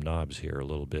fiddle with some knobs here a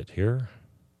little bit here.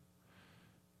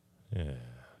 Yeah.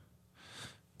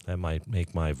 That might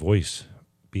make my voice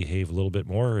behave a little bit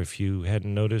more if you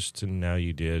hadn't noticed, and now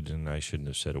you did, and I shouldn't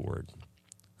have said a word.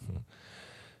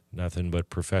 Nothing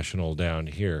but professional down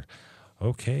here.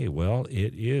 Okay, well,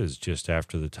 it is just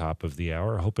after the top of the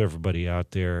hour. I hope everybody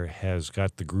out there has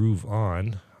got the groove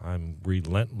on. I'm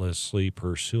relentlessly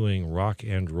pursuing rock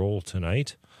and roll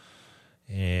tonight,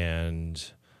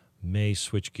 and may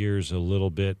switch gears a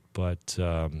little bit, but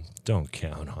don't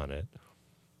count on it.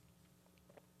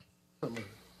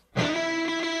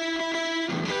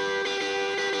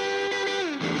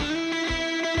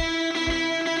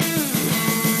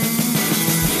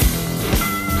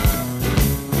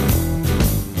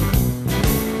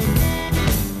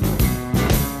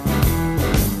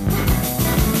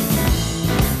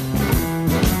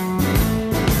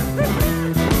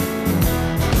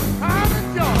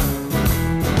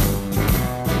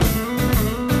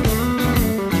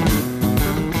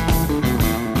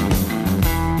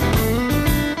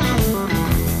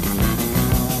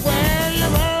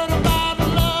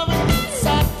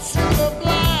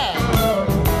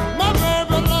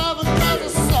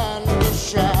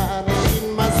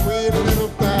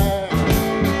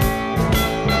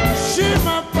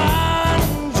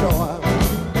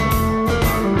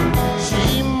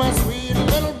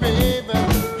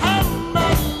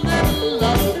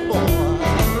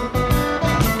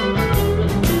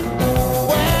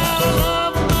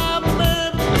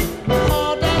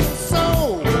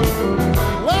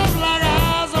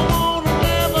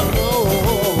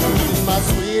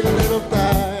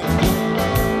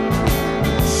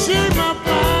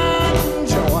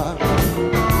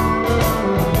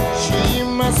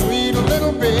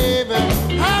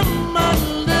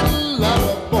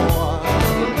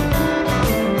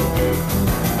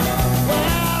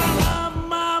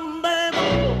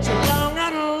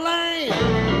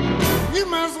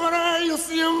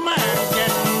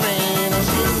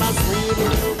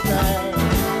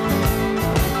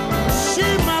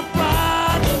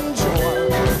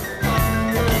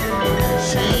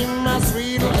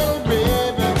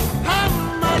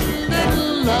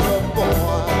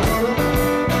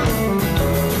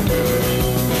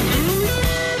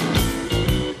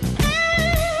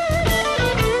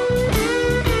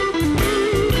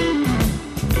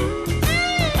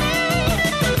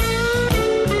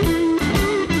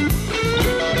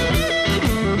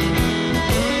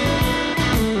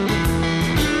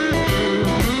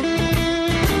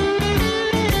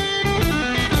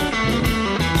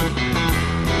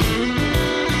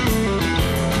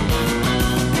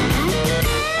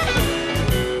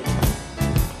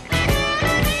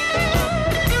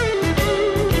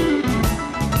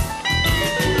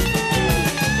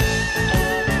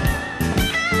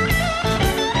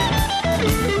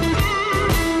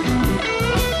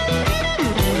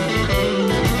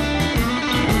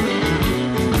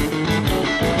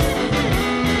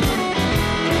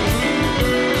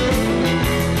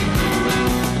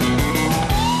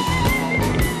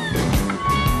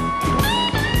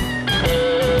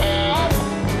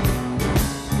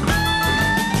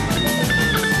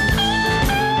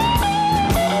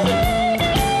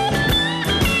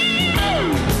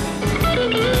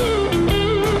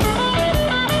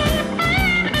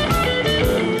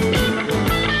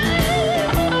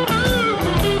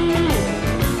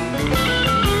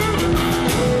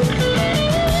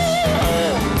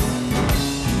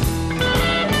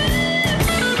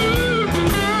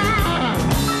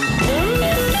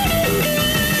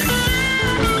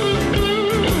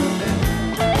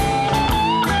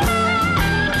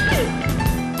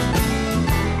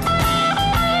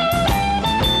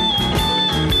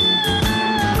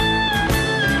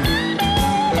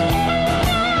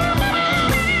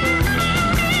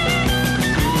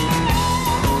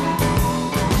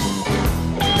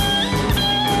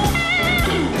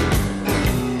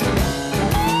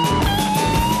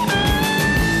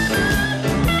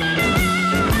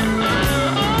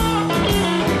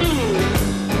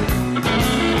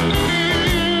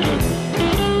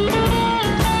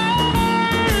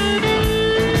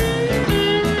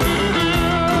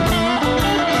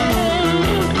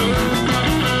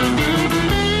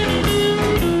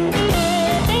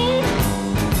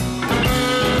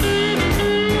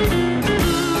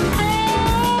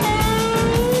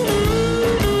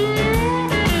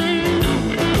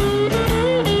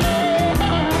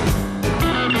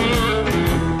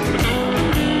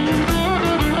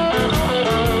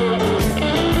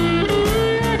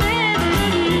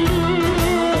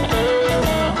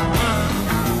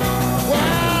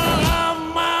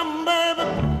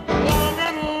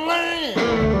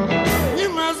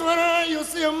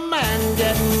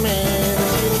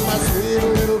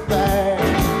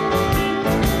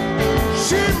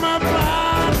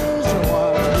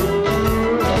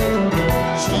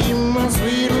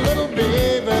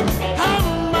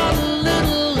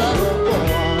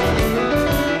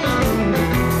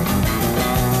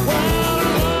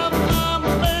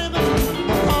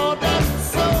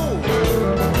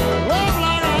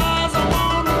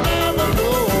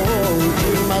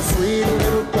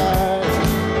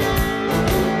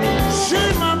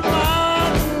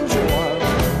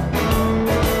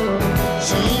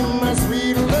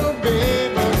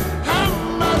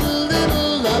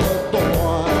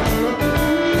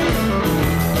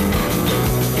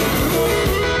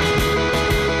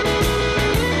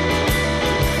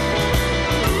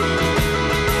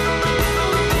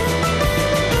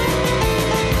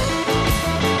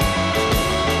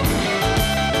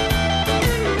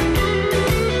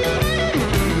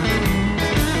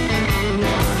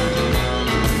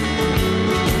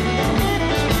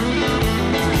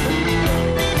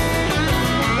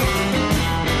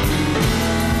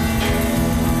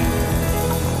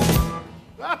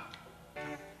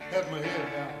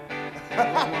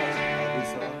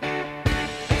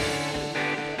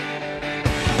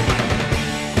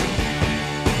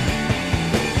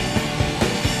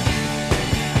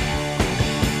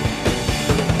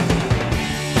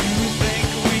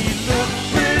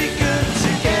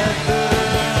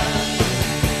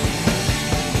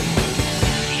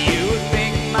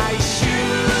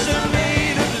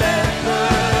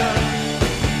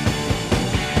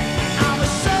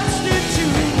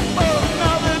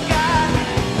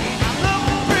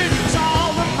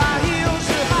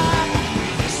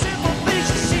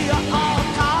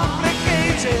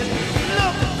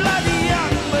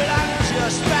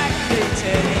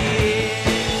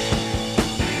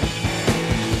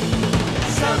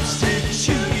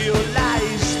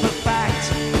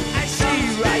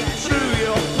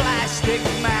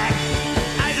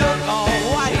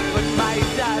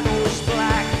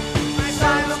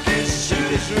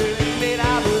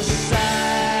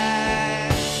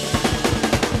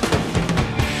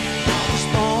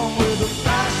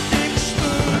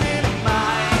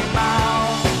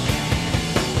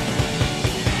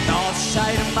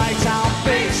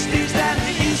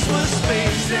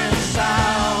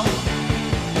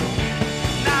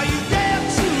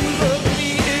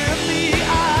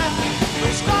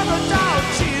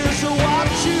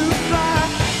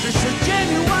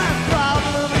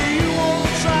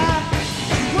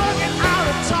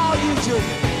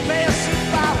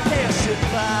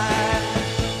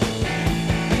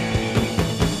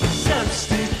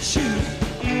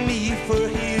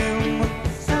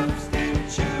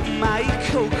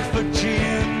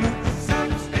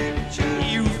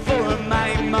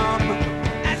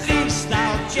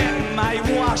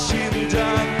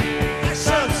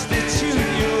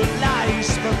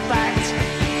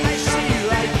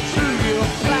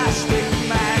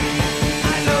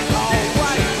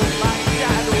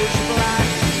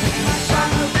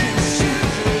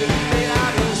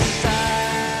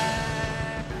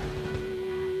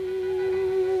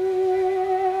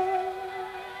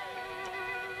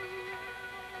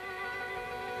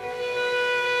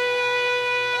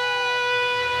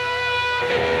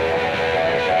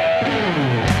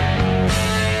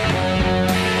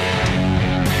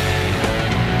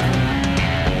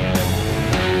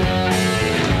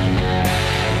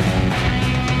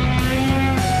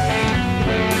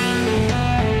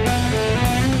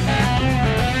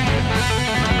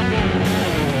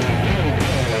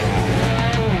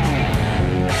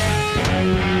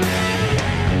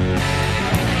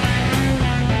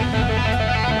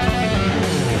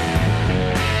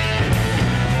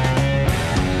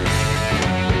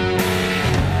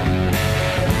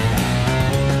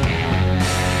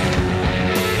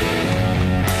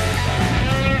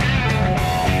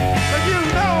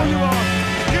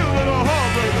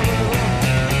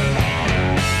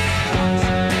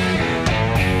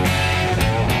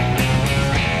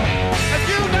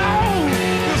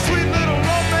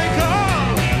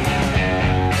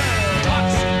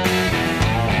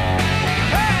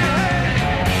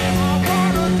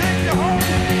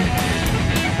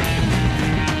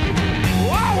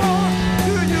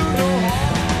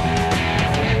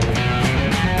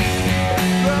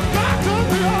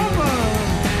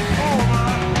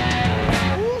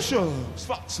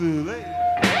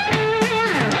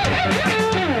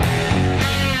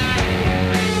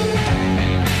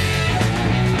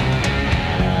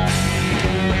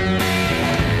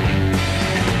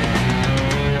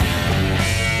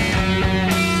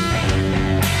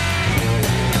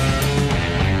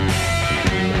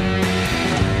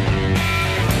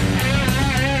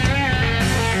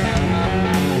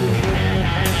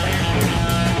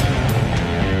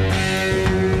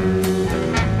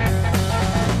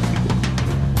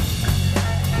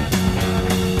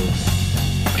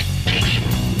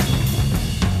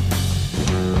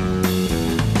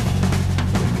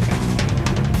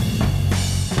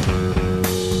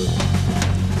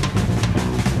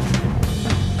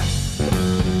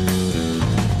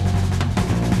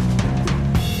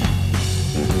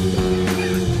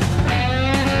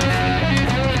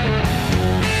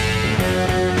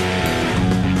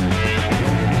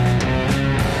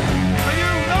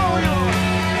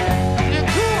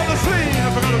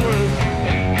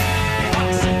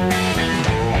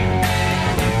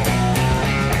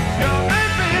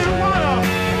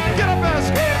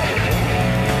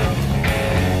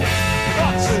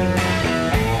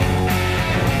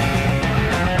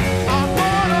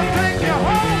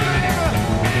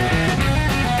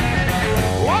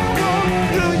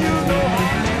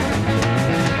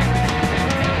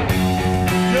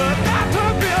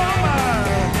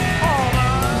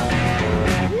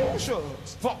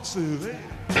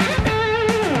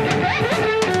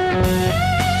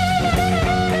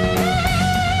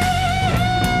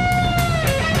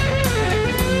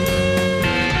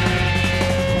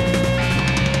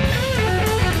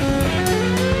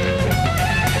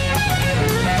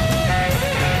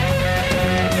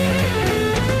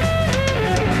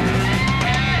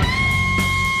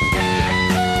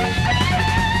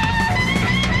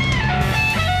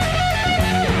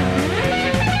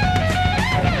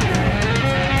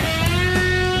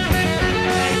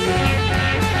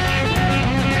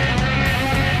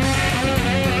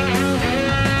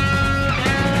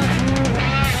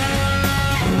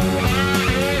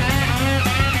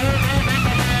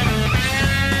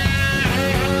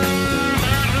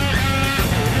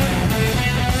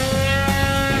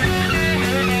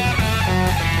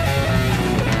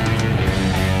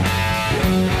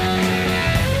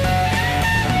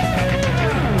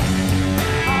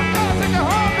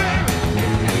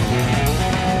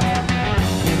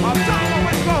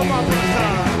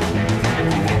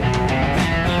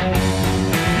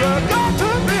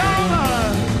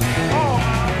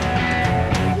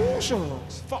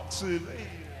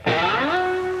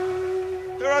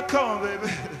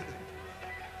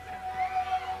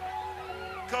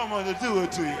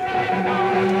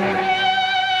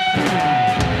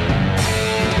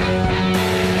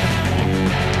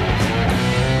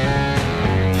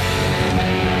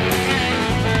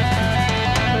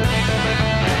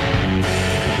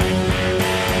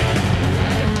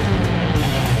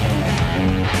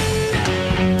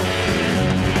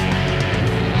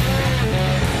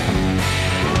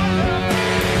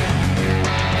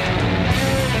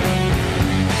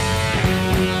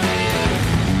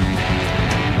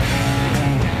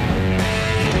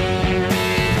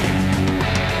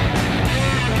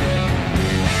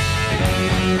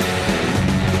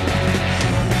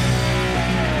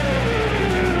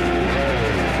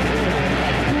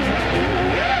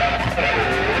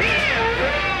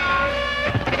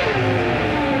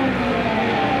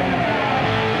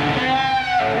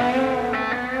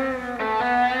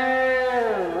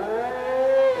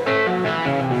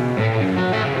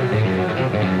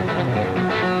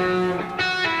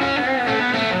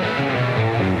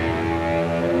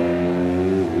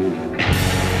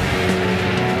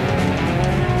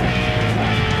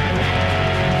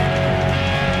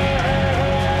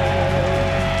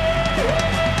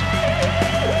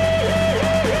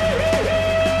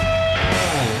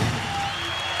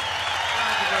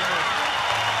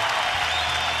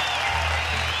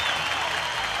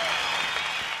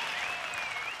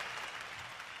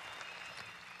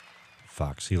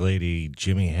 Foxy Lady,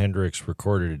 Jimi Hendrix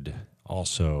recorded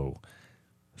also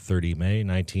 30 May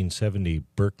 1970,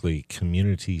 Berkeley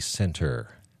Community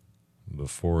Center.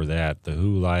 Before that, The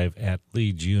Who live at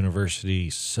Leeds University,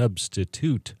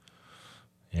 Substitute,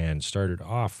 and started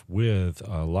off with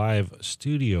a live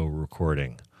studio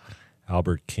recording.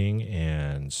 Albert King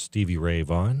and Stevie Ray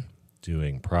Vaughan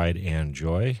doing Pride and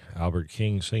Joy. Albert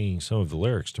King singing some of the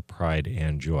lyrics to Pride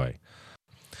and Joy.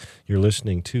 You're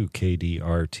listening to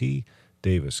KDRT,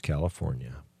 Davis,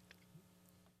 California.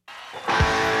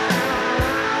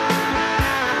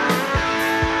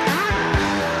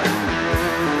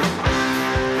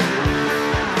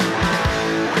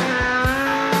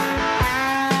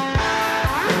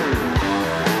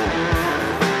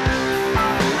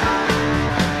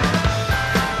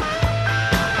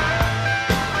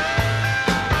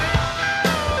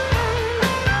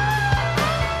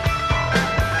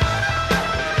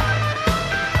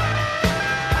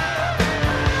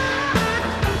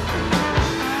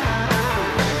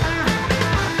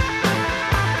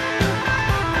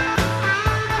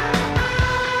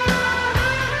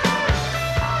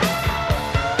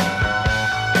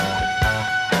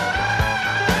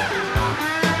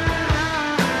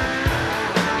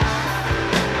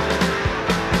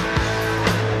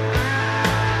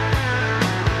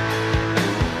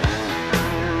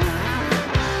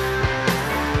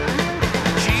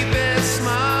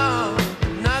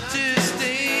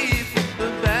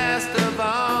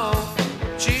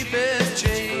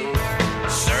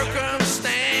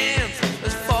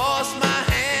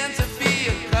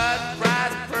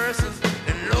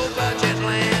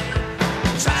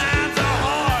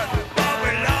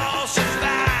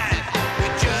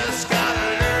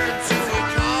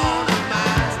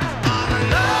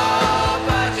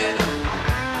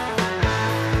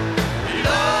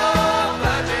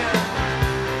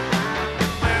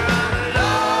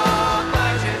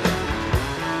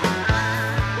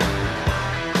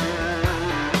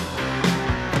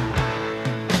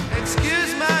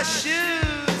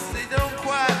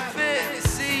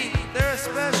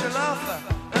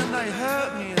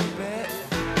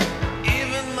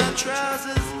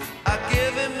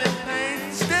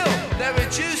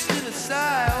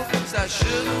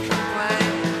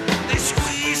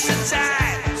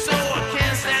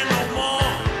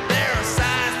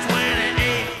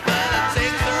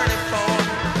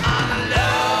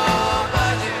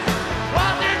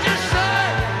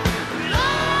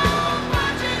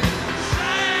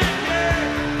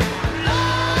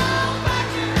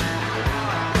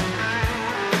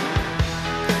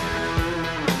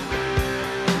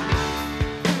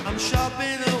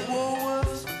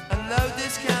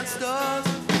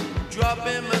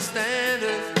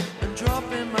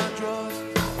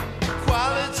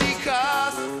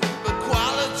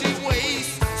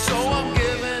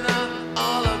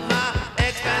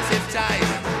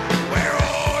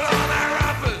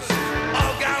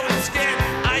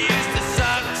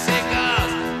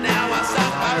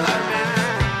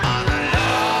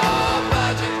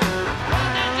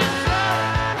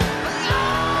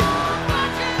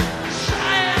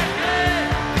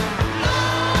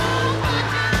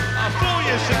 I fool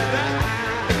you, said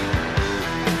that.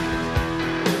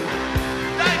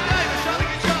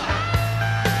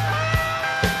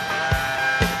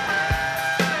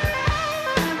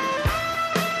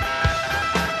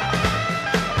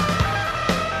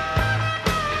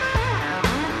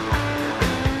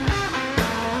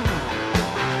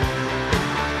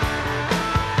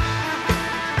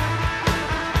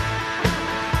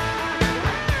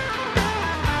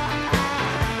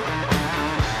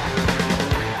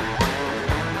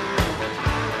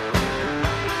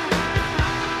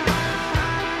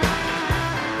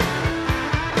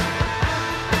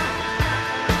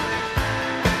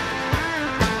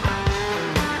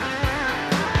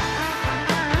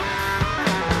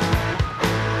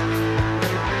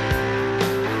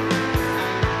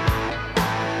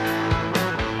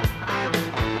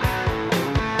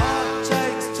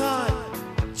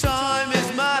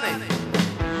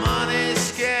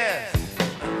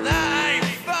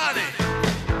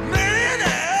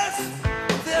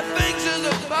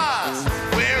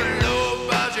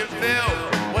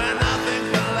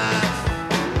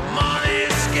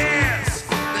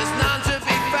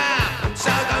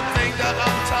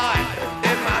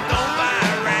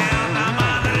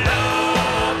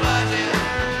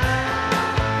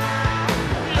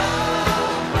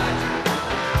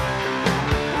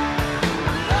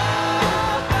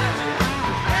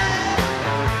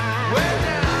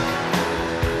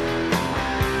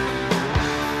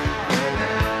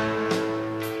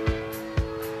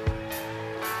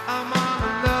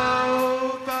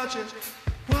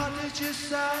 it you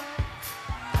saw?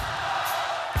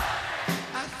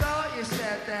 I thought you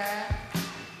said that.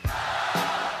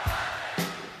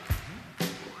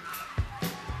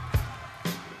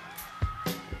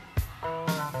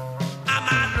 I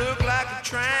might look like a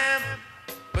tramp,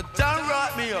 but don't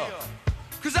write me up.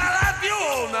 'Cause I love you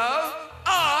all know.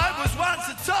 I was once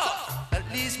a top. At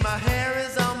least my hair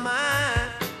is on mine,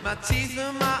 my teeth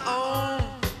are my own,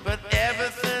 but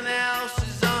everything else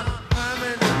is on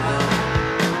permanent loan.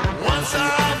 Once I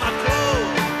on my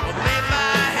clothes, I made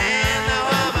my hand, now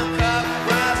I'm a cup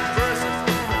rust versus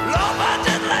low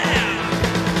budget land.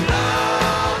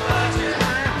 Low budget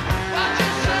land, what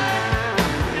you say?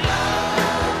 Low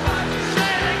budget,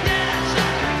 say it again, say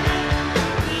it again.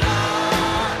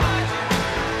 Low budget,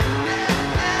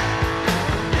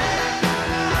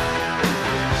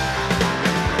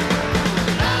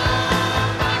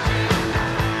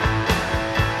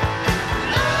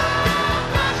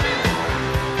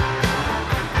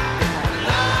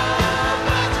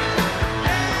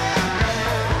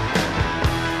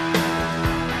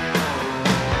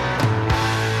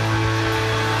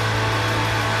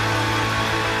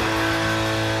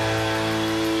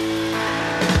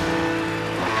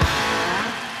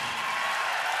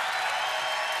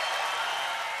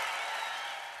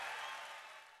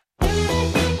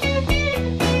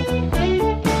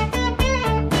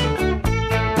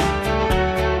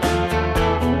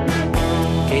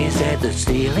 Gaze at the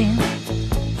ceiling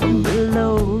from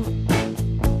below,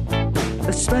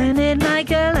 a splendid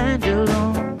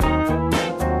Michelangelo.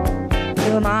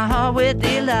 Fill my heart with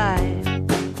delight.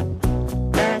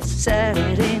 That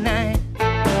Saturday night,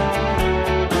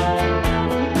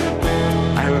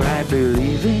 I arrived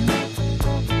believing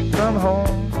from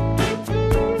home.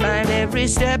 Find every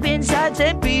step inside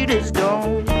St. Peter's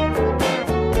Dome.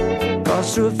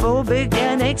 Claustrophobic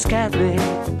and ex-Catholic.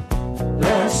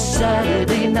 Last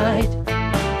Saturday night.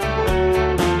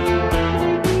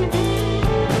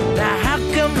 Now how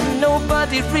come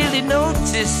nobody really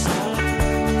noticed?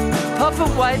 Puff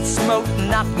of white smoke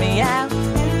knocked me out.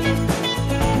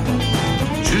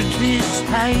 Truth is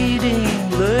hiding,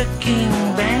 lurking,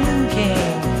 banking.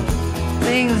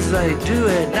 Things I do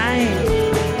at night.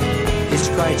 It's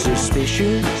quite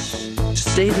suspicious, to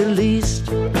say the least.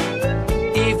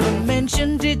 Even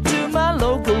mentioned it to my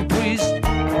local priest.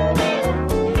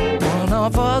 One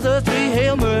of all the three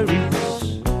Hail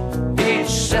Marys each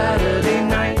Saturday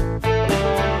night.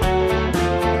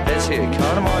 Let's hear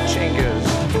Conor Marchingas.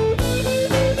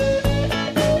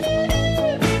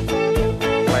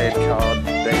 Play it card,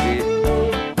 baby.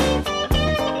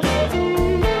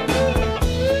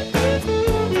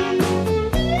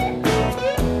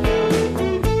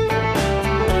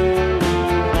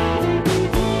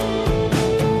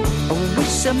 I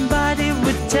wish somebody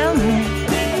would tell me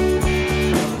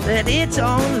that it's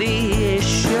only a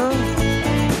show.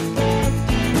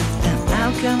 And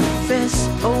I'll confess,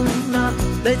 oh no,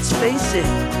 let's face it,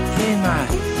 in my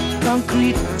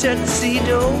concrete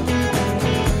tuxedo,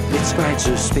 it's quite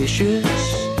suspicious,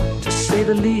 to say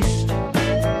the least.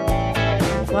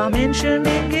 While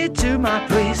mentioning it to my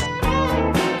priest,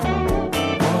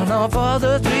 one of all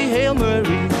the three Hail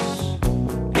Marys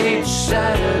each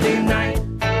Saturday night.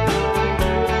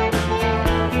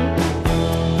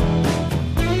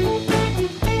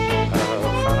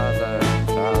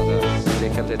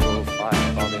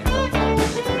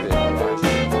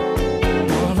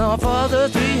 One of all the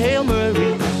three Hail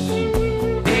Marys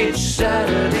each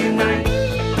Saturday night.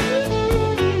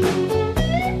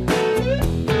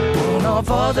 One of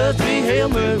all the three Hail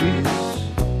Marys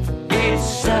each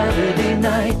Saturday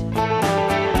night.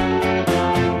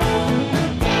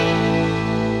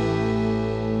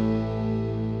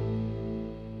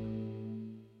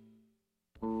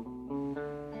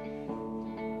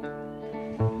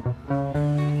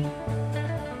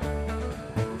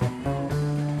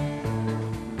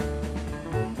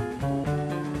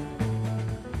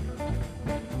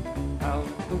 Out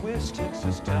the West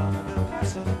Texas town of El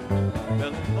Paso,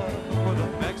 fell in love with a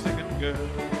Mexican girl.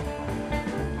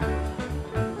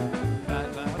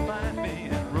 Nightlife would find me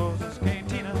in Rosa's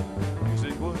Cantina.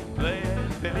 Music would play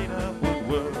and Felina would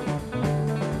whirl.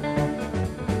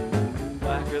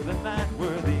 Blacker than night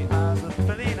were the eyes of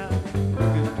Felina,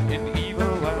 good and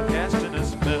evil while casting a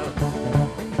spell.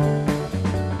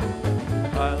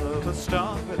 I love a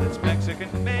star with its Mexican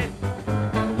maid.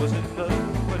 I was in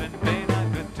love, but in vain I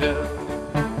could tell.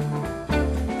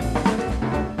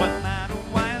 One night a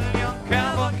wild young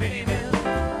cowboy came in.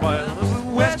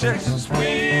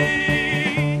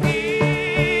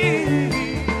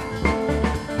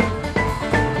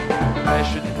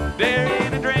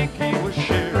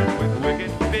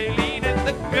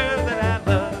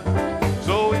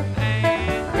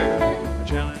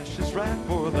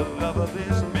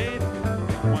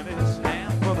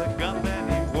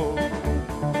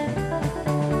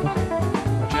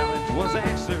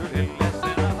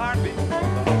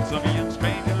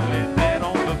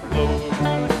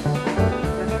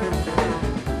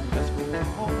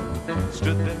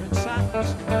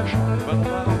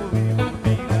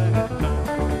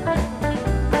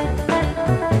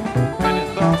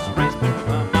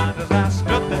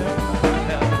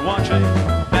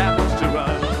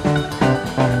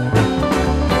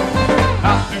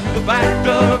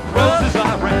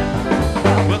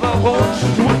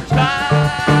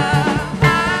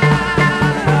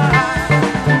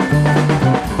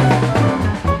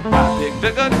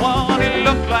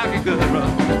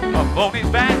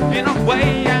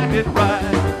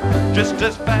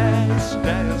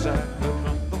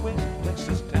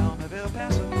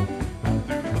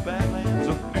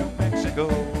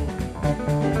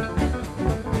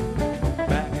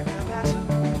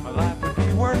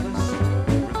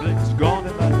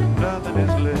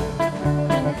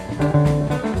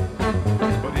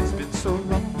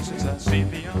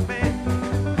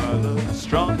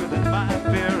 stronger than my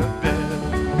fear of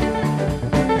death.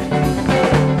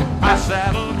 I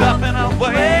saddled up and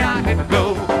away I could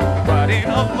go, riding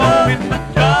alone in the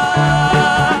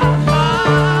dark.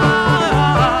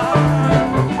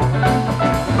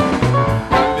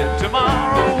 Then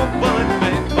tomorrow a bullet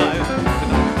may fire,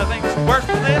 and nothing's worse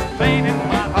than this pain in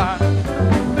my heart.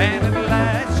 And at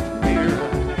last, here I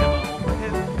am on the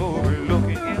hill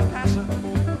overlooking El Paso.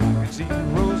 I can see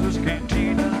Rosa's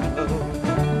cantina love.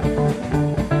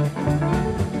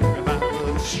 And my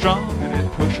love's strong and it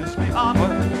pushes me onward.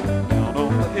 Down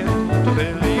on the hill to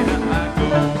Bellina I go.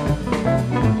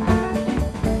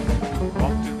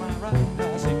 Walk to my right, I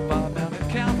see 5 mounted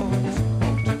cowboys.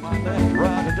 Walk to my left,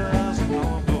 ride a dozen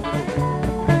longbows.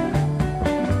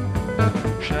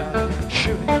 Shouting and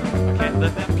shooting, I can't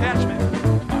let them catch me.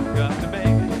 I've got to make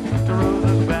it to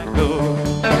Rosa's back door.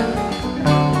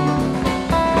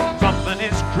 Something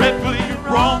is dreadfully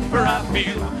wrong, for I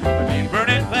feel the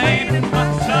burning pain in my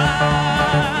side.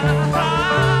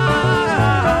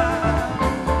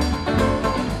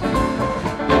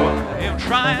 Though I am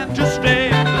trying to stay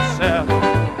in the saddle,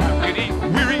 I'm getting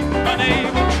weary,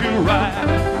 unable to ride.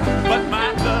 But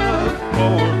my love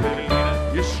for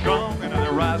Bellina is strong, and I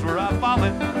rise where I've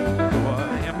fallen. Though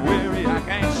I am weary, I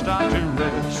can't stop to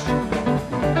rest.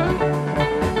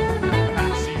 I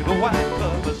see the white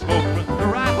glove of smoke from the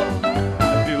rifle. I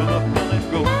feel the bullet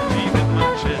go deep in my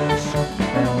chest.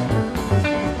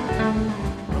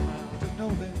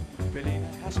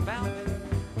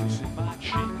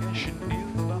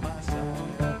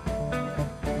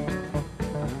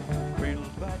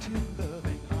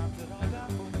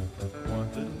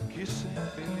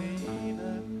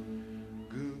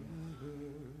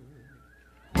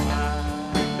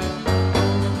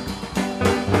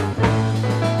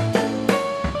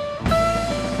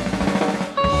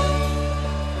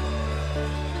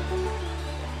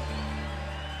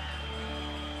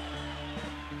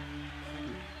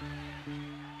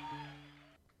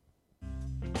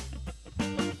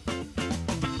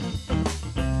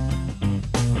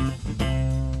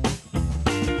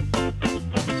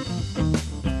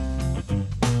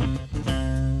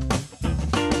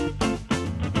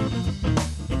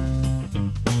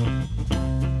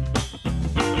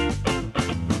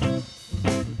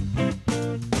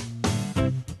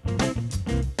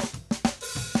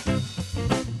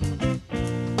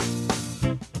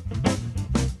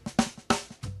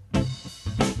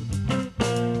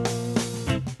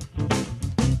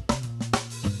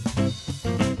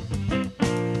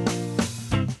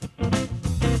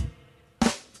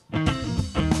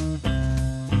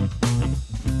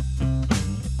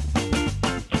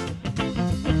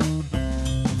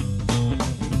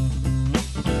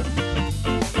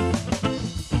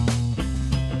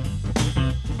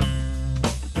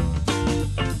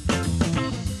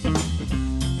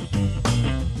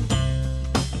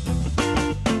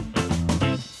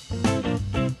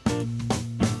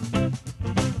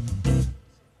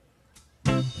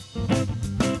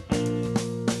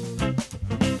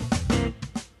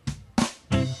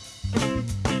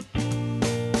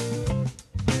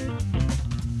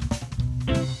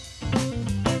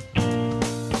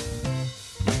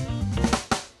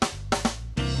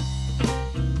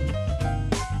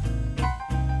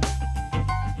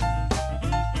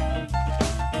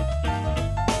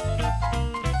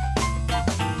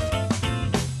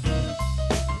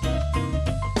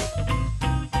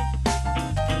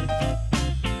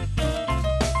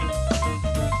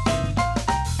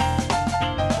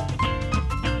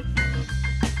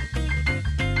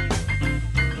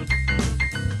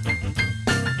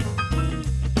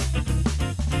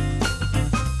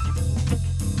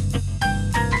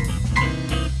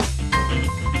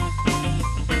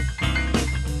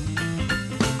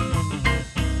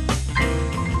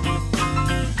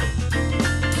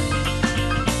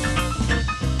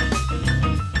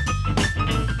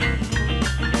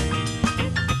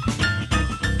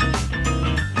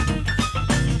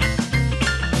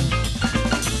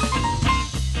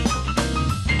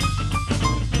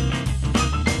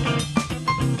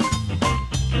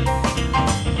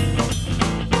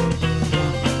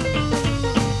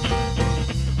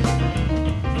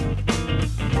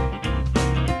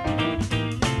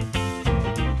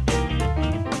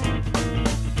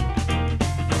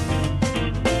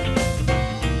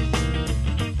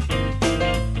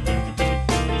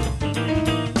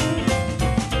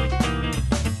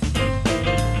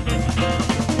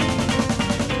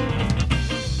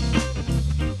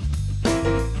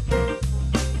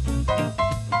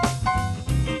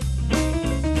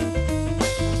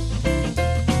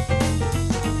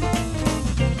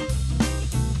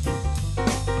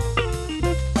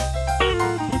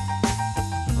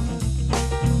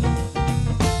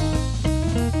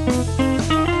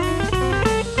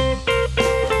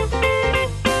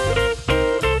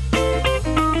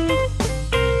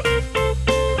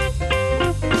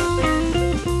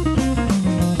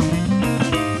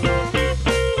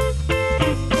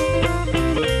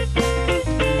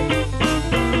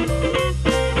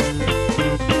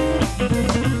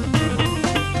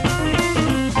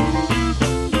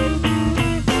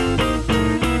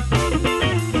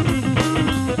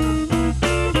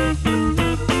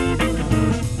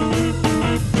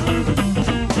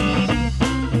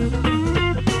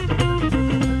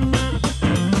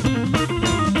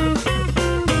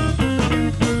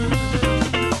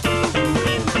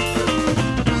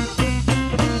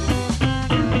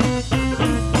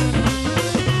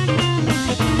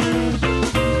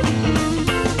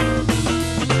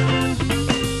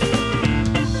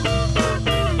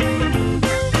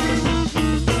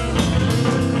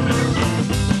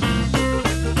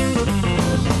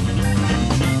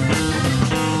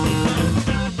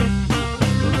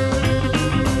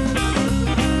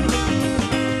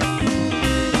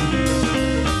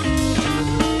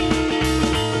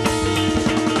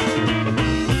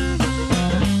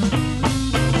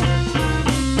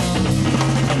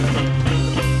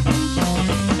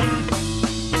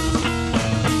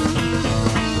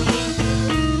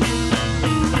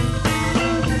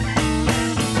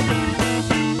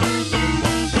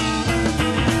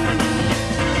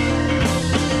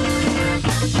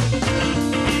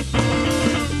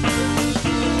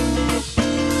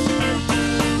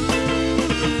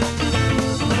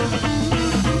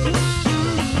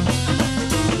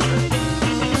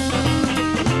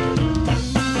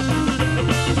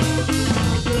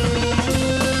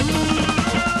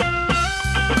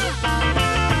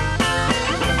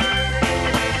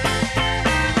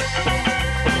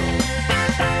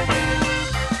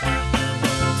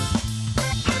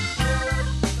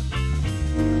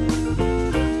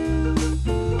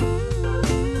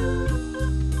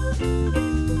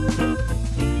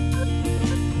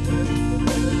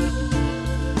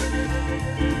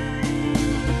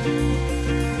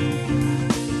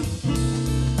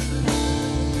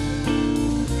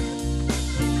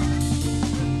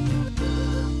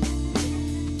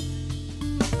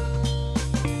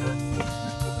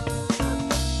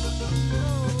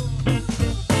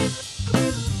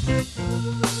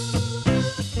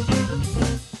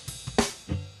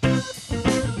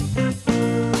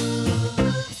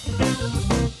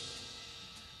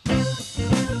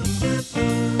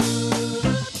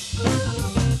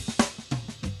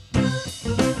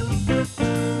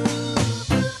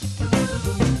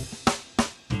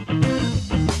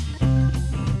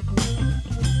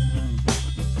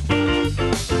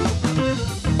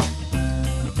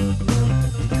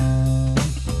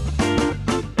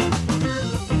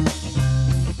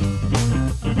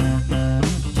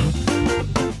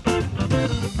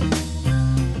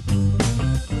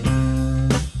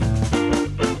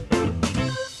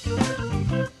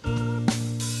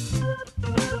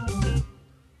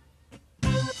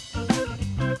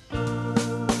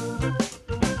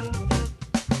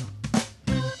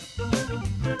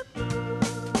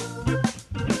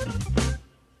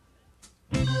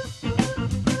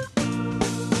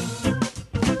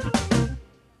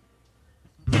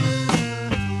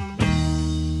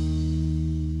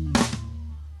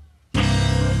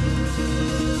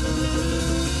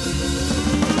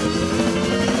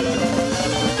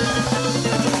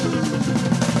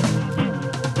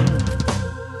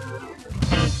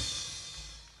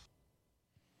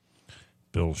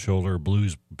 Bill Scholler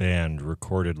Blues Band,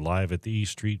 recorded live at the E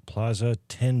Street Plaza,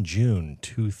 10 June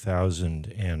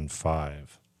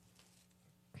 2005.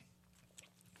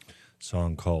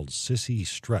 Song called Sissy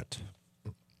Strut.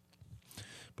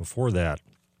 Before that,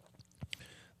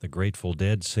 the Grateful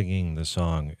Dead singing the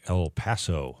song El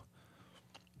Paso.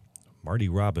 Marty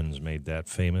Robbins made that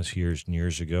famous years and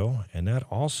years ago, and that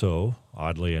also,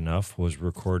 oddly enough, was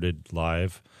recorded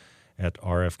live at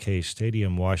RFK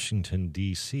Stadium, Washington,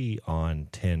 D.C. on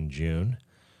 10 June,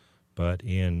 but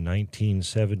in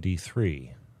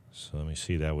 1973. So let me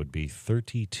see, that would be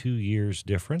 32 years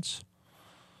difference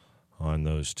on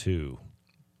those two.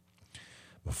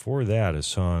 Before that, a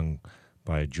song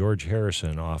by George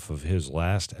Harrison off of his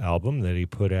last album that he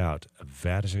put out,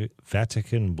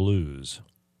 Vatican Blues.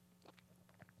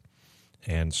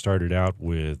 And started out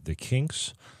with the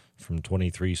Kinks from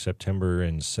 23 September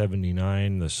in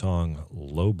 79, the song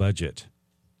Low Budget.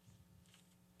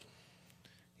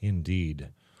 Indeed.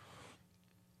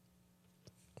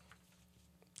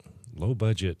 Low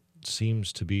budget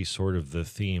seems to be sort of the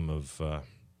theme of,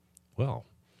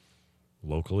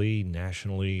 locally,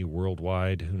 nationally,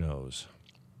 worldwide, who knows?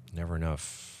 Never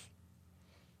enough.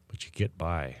 But you get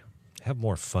by. Have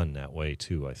more fun that way,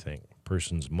 too, I think.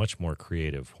 Person's much more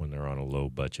creative when they're on a low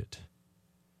budget.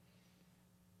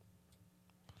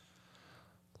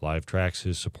 Live Tracks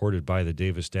is supported by the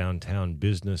Davis Downtown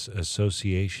Business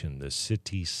Association, the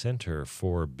city center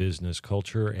for business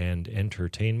culture and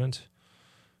entertainment,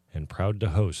 and proud to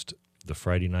host the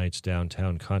Friday Nights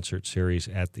Downtown Concert Series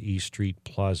at the E Street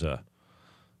Plaza.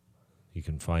 You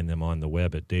can find them on the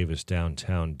web at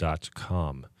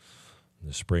davisdowntown.com.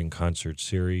 The spring concert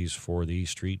series for the E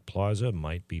Street Plaza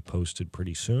might be posted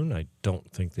pretty soon. I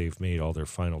don't think they've made all their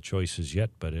final choices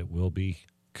yet, but it will be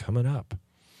coming up.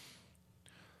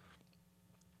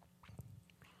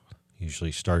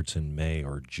 Usually starts in May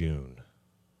or June.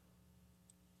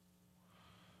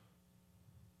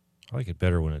 I like it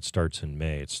better when it starts in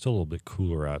May. It's still a little bit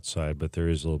cooler outside, but there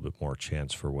is a little bit more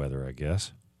chance for weather, I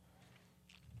guess.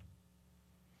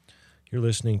 You're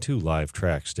listening to Live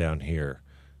Tracks down here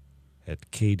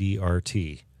at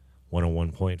KDRT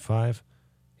 101.5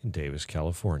 in Davis,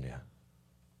 California.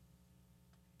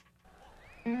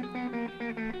 I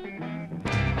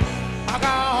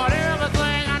got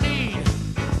everything I need,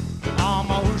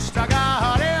 almost. I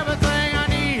got everything I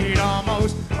need,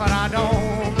 almost. But I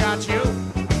don't got you,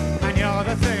 and you're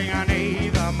the thing I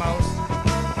need the most.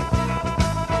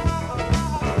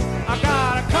 I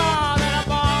got a car that I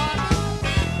bought,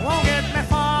 won't get me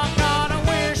far, got a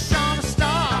wish on a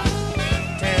star.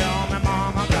 Tell me,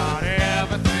 Mom, I got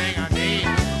everything I need,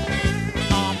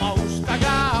 almost. I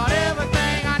got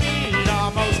everything I need,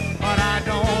 almost. But I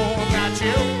don't got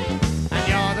you, and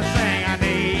you're the thing I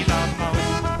need the most.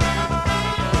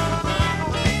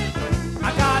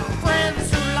 I got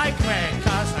friends who like me,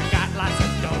 'cause I got lots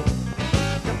of dough.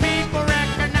 The people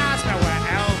recognize me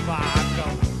wherever I go.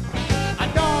 I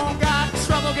don't got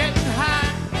trouble getting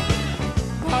high,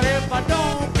 but if I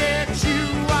don't get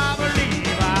you, I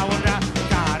believe I would have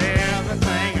got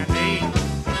everything I need,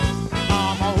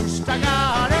 almost. I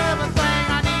got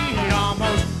everything I need,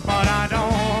 almost. But I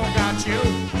don't got you,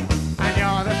 and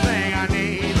you're the thing I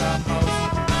need the most.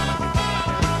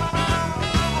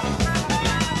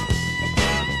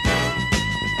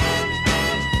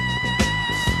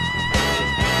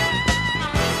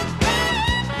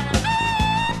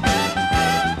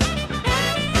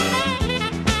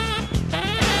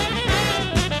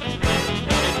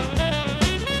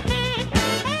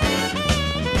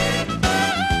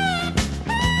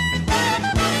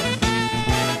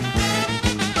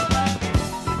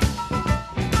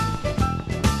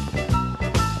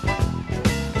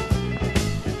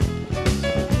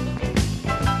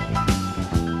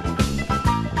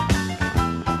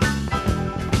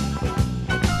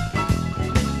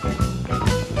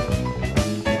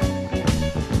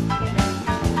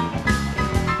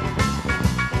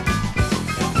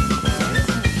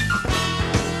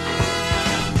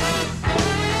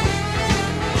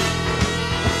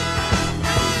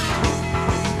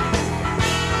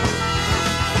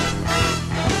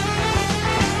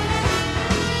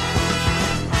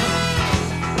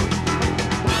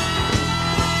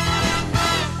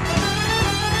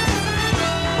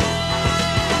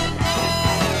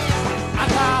 I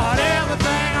got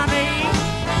everything I need,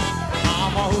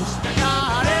 almost. I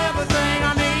got everything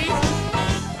I need,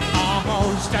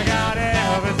 almost. I got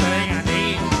everything I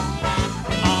need,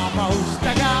 almost.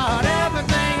 I got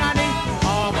everything I need,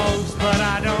 almost. But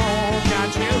I don't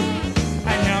got you,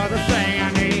 and you're the thing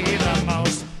I need the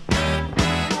most.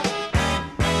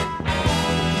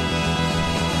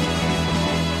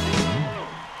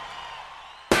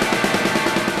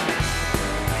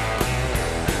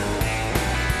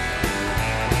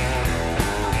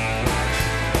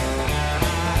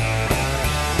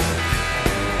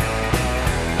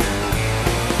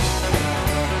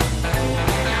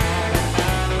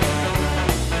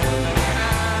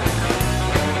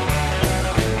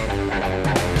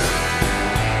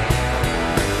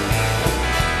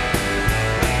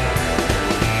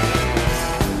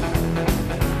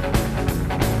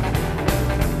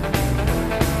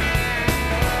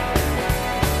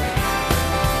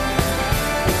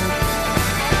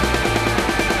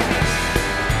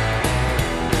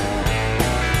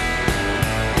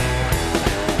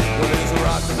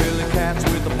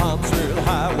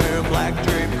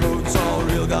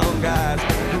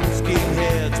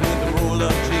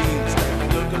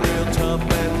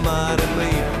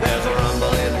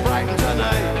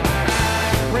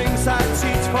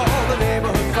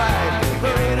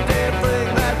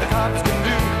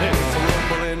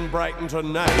 Brighton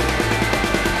tonight.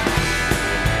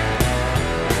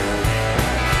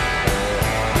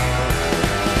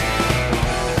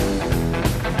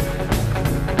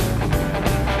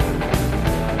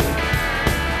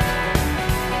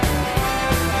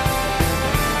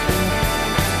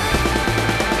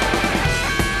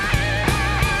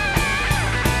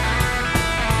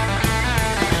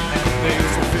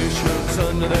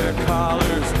 Under their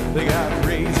collars, they got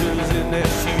razors in their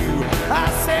shoe. I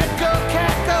said, go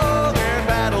cat go, their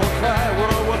battle cry,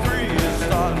 World War III is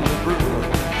starting to brew.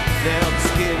 Now the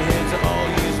skinheads are all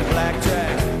using black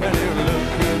tracks, and they're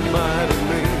looking mighty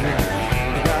mean.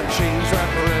 They got chains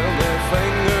wrapped around their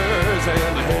fingers,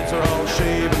 and their heads are all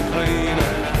shaven clean.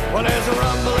 Well, there's a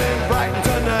rumble in Brighton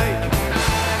tonight,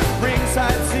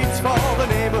 ringside seats for the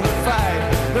neighborhood fight.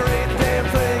 There ain't a damn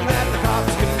thing that the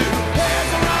cops can do.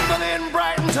 There's a rumble in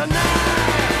Brighton tonight.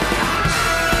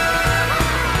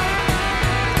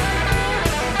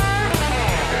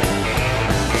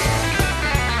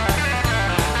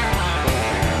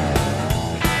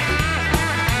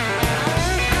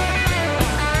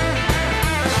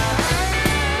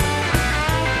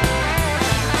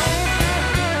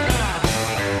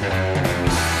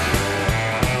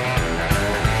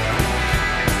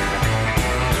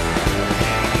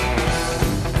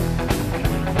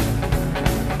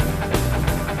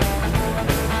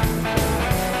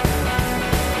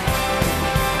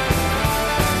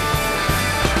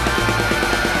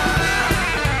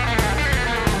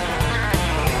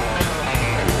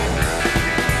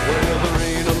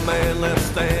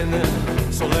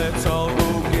 Standing, so let's all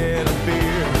go get a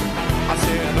beer. I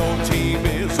said no team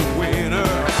is a winner.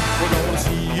 We're gonna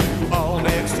see you all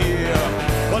next year.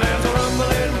 Well, there's a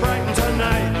rumble in Brighton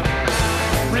tonight,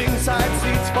 ringside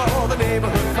seats for the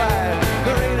neighborhood fight.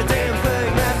 There ain't a damn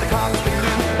thing that the cops can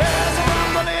do. There's a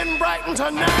rumble in Brighton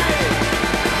tonight,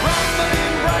 rumble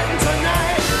in Brighton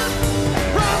tonight,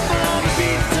 rumble on the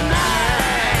beat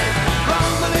tonight,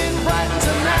 rumble in Brighton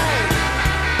tonight,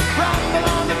 rumble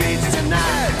on the beach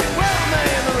tonight. Well,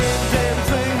 man, there ain't a damn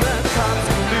thing that the cops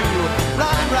can do.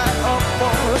 Line right up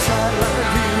for a sideline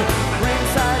view.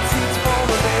 Ringside seats for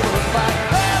the neighborhood fight.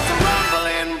 There's a rumble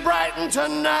in Brighton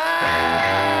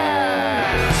tonight.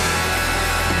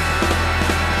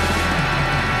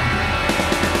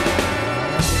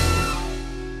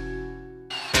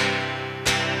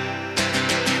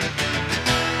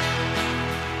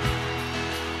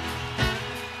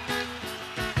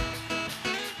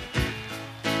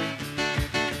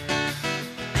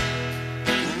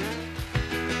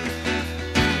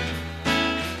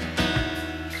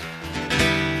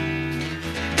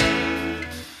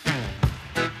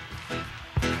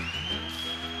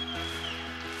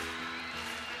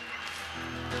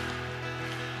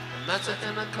 That's it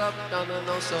in a club down in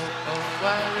Osoko,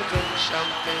 where we drink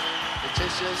champagne, it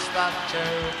is just like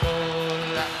cherry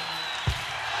cola.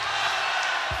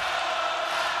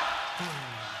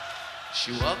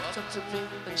 She walked up to me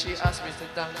and she asked me to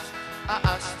dance. I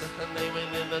asked her her name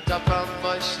and in a dark brown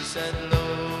voice she said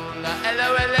Lola.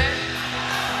 L-O-L-A.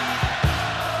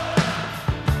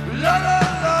 Lola,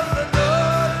 Lola,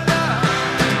 Lola.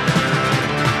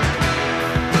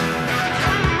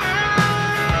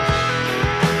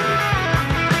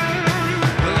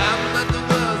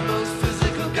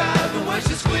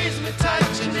 She squeezed me tight,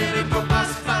 she nearly broke my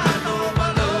spine. Oh,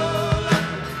 my Lola,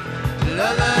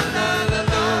 Lola, Lola,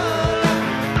 Lola.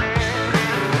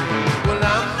 Well,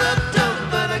 I'm not dumb,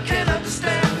 but I can't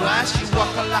understand why she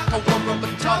walk like a woman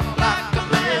but talk like a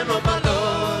man. Oh, my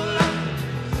Lola,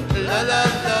 Lola,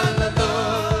 Lola,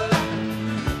 Lola,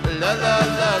 Lola,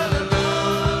 Lola, Lola.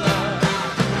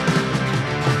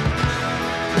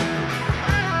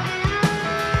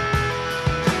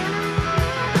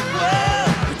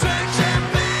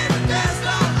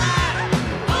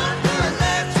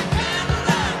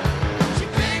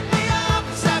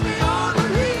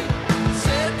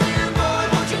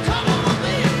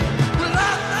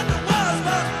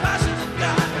 Passion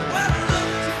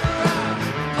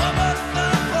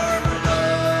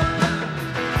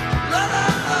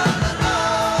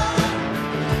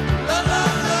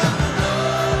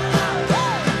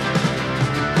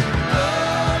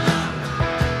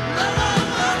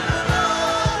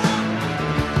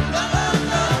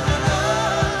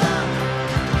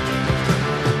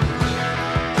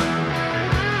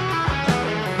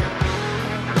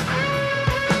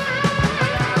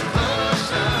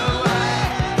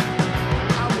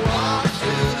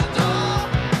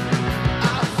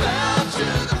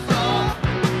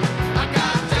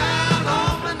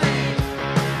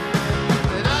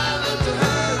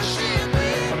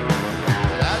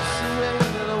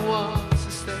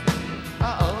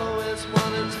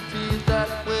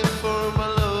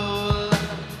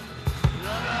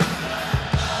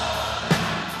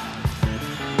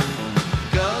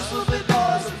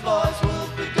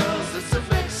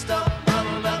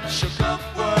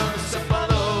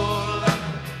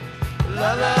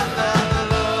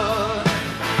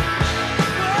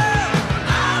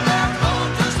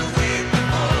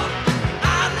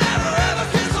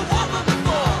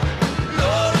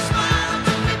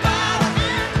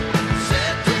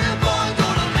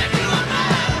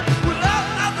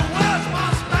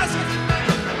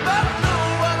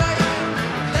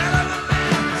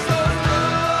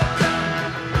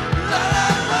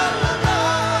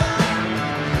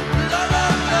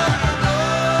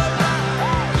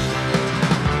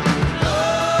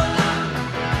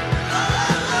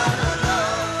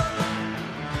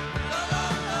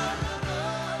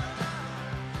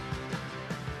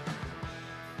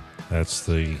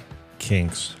was the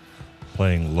Kinks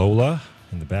playing Lola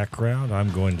in the background.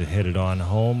 I'm going to head it on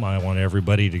home. I want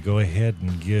everybody to go ahead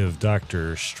and give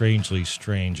Dr. Strangely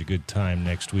Strange a good time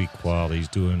next week while he's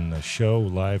doing the show,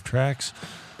 Live Tracks.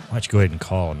 Why don't you go ahead and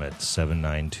call him at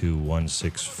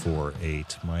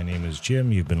 792-1648. My name is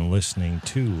Jim. You've been listening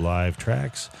to Live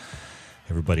Tracks.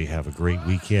 Everybody have a great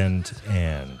weekend,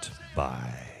 and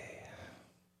bye.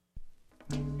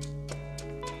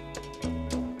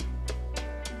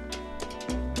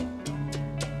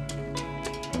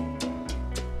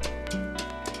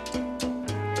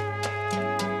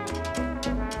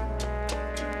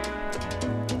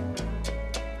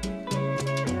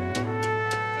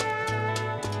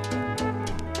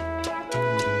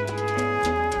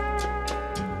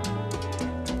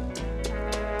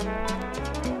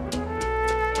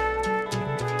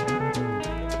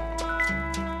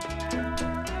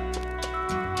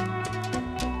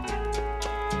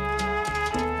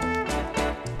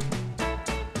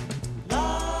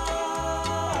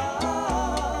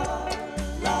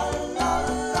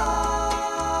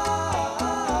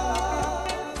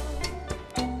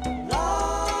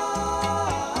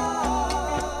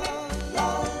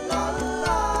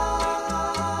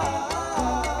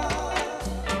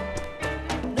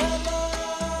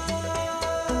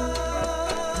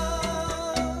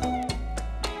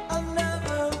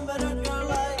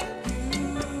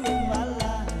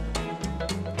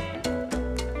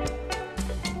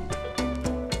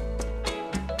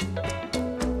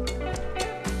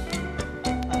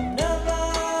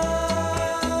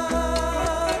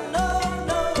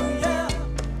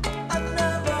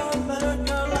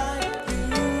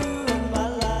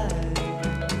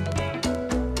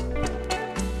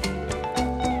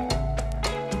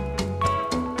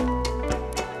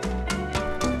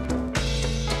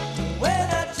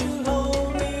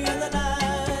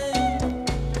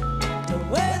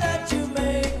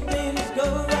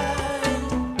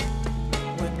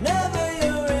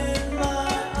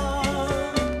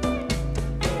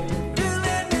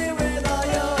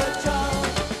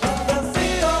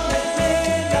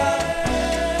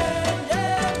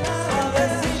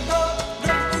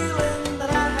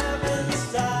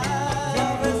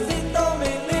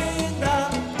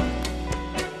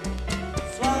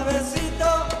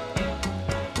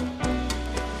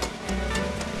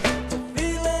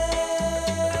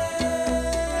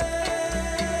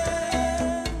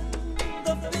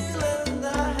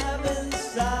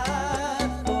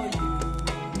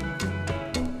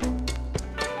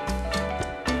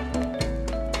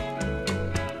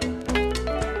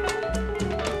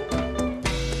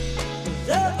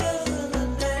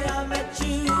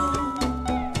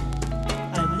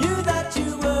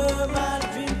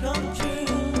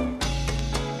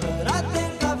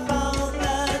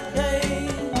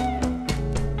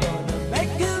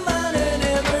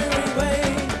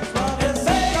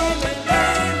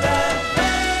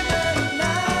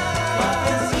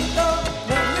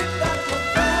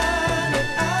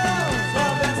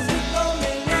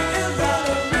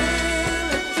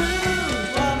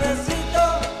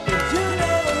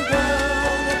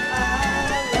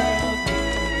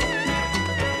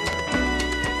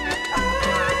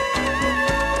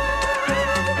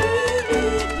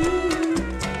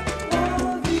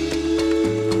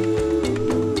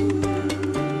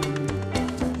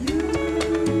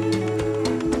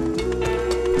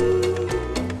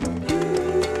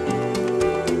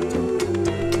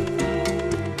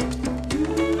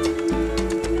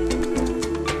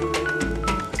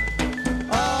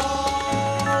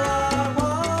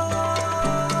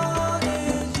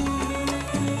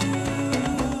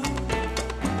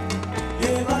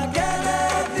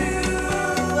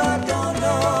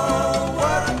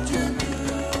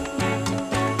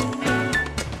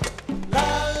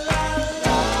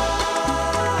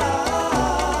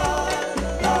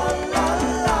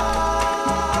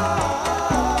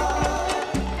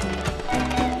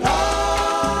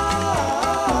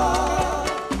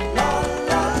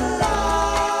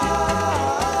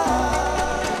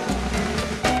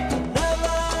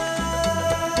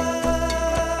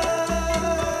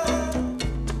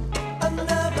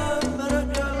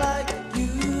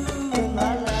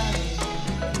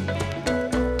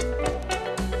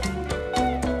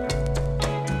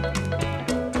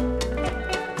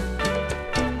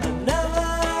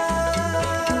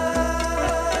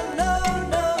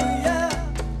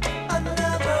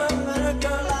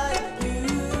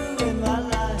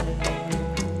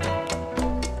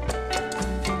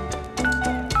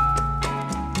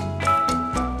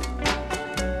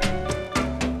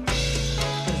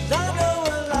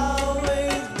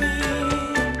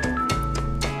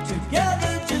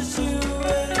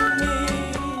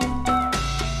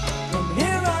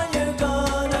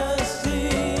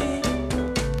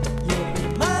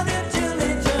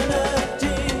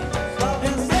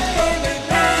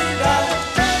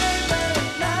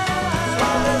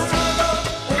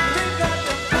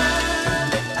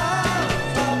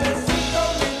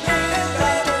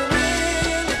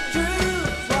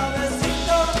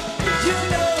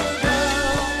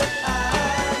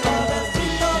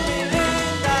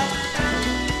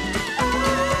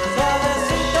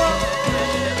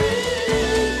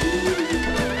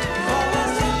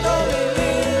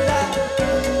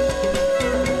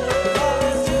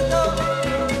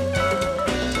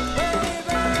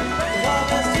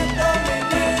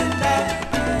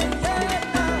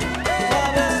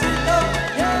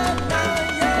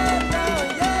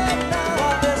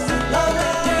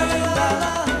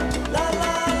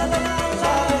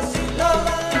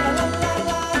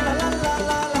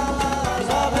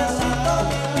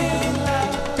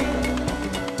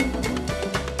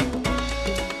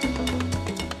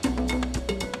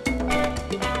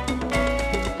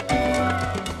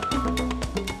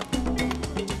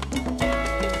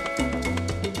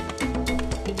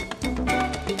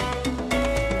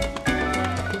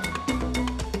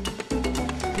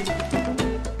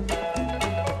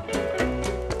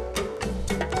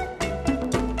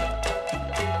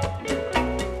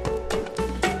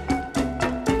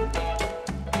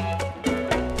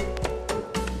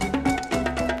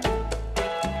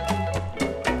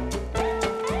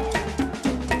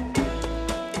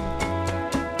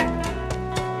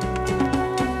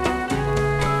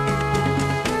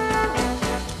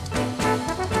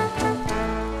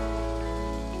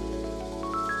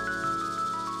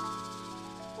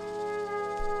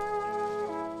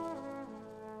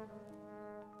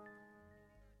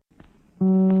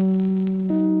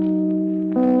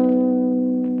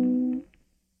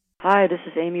 Hi, this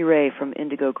is Amy Ray from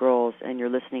Indigo Girls, and you're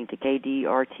listening to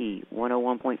KDRT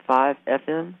 101.5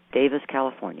 FM, Davis,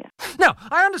 California. Now,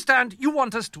 I understand you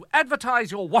want us to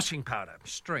advertise your washing powder.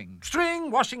 String. String,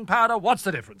 washing powder, what's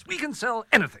the difference? We can sell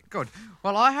anything. Good.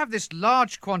 Well, I have this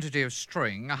large quantity of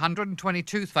string,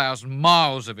 122,000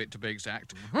 miles of it to be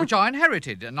exact, which I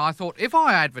inherited, and I thought if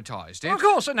I advertised it... Of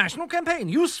course, a national campaign.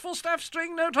 Useful staff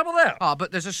string, no trouble there. Ah, but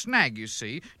there's a snag, you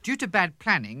see. Due to bad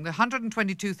planning, the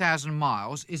 122,000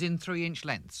 miles is in 3-inch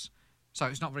lengths. So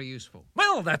it's not very useful.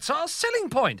 Well, that's our selling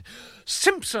point.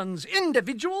 Simpson's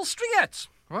individual stringettes.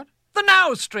 What? The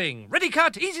Now string. Ready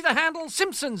cut, easy to handle.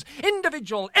 Simpson's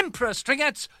individual Emperor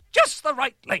stringettes. Just the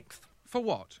right length. For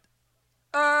what?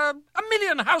 A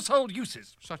million household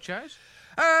uses. Such as?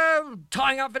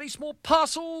 Tying up very small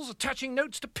parcels, attaching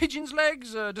notes to pigeons'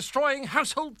 legs, destroying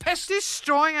household pests.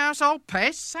 Destroying household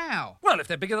pests? How? Well, if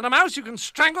they're bigger than a mouse, you can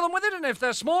strangle them with it, and if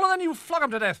they're smaller, then you flog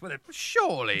them to death with it.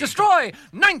 Surely. Destroy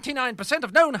 99%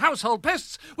 of known household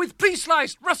pests with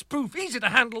pre-sliced, rust-proof,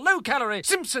 easy-to-handle, low-calorie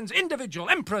Simpson's individual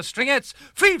Emperor stringettes,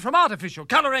 free from artificial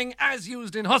colouring, as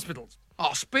used in hospitals.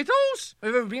 Hospitals?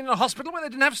 Have you ever been in a hospital where they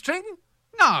didn't have string?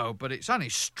 No, but it's only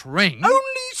string.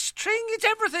 Only string? It's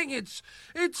everything. It's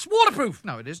waterproof.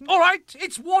 No, it isn't. All right,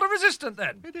 it's water resistant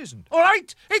then. It isn't. All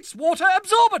right, it's water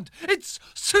absorbent. It's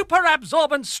super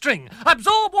absorbent string.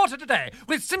 Absorb water today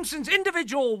with Simpson's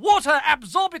individual water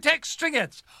Absorbitex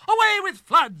stringettes. Away with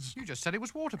floods. You just said it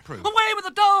was waterproof. Away with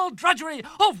the dull drudgery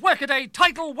of workaday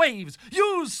tidal waves.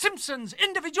 Use Simpson's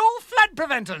individual flood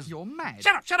preventers. You're mad.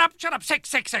 Shut up.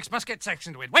 Sex. Must get sex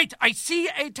into it. Wait, I see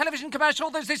a television commercial.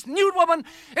 There's this nude woman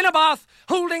in a bath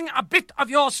holding a bit of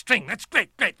your string. That's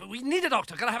great. But we need a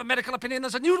doctor. Gotta have a medical opinion.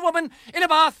 There's a nude woman in a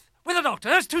bath with a doctor.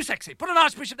 That's too sexy. Put an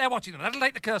archbishop there watching them. That'll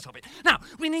take the curse of it. Now,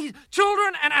 we need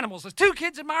children and animals. There's 2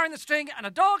 kids admiring the string and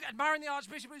a dog admiring the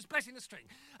archbishop who's blessing the string.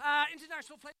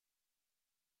 International...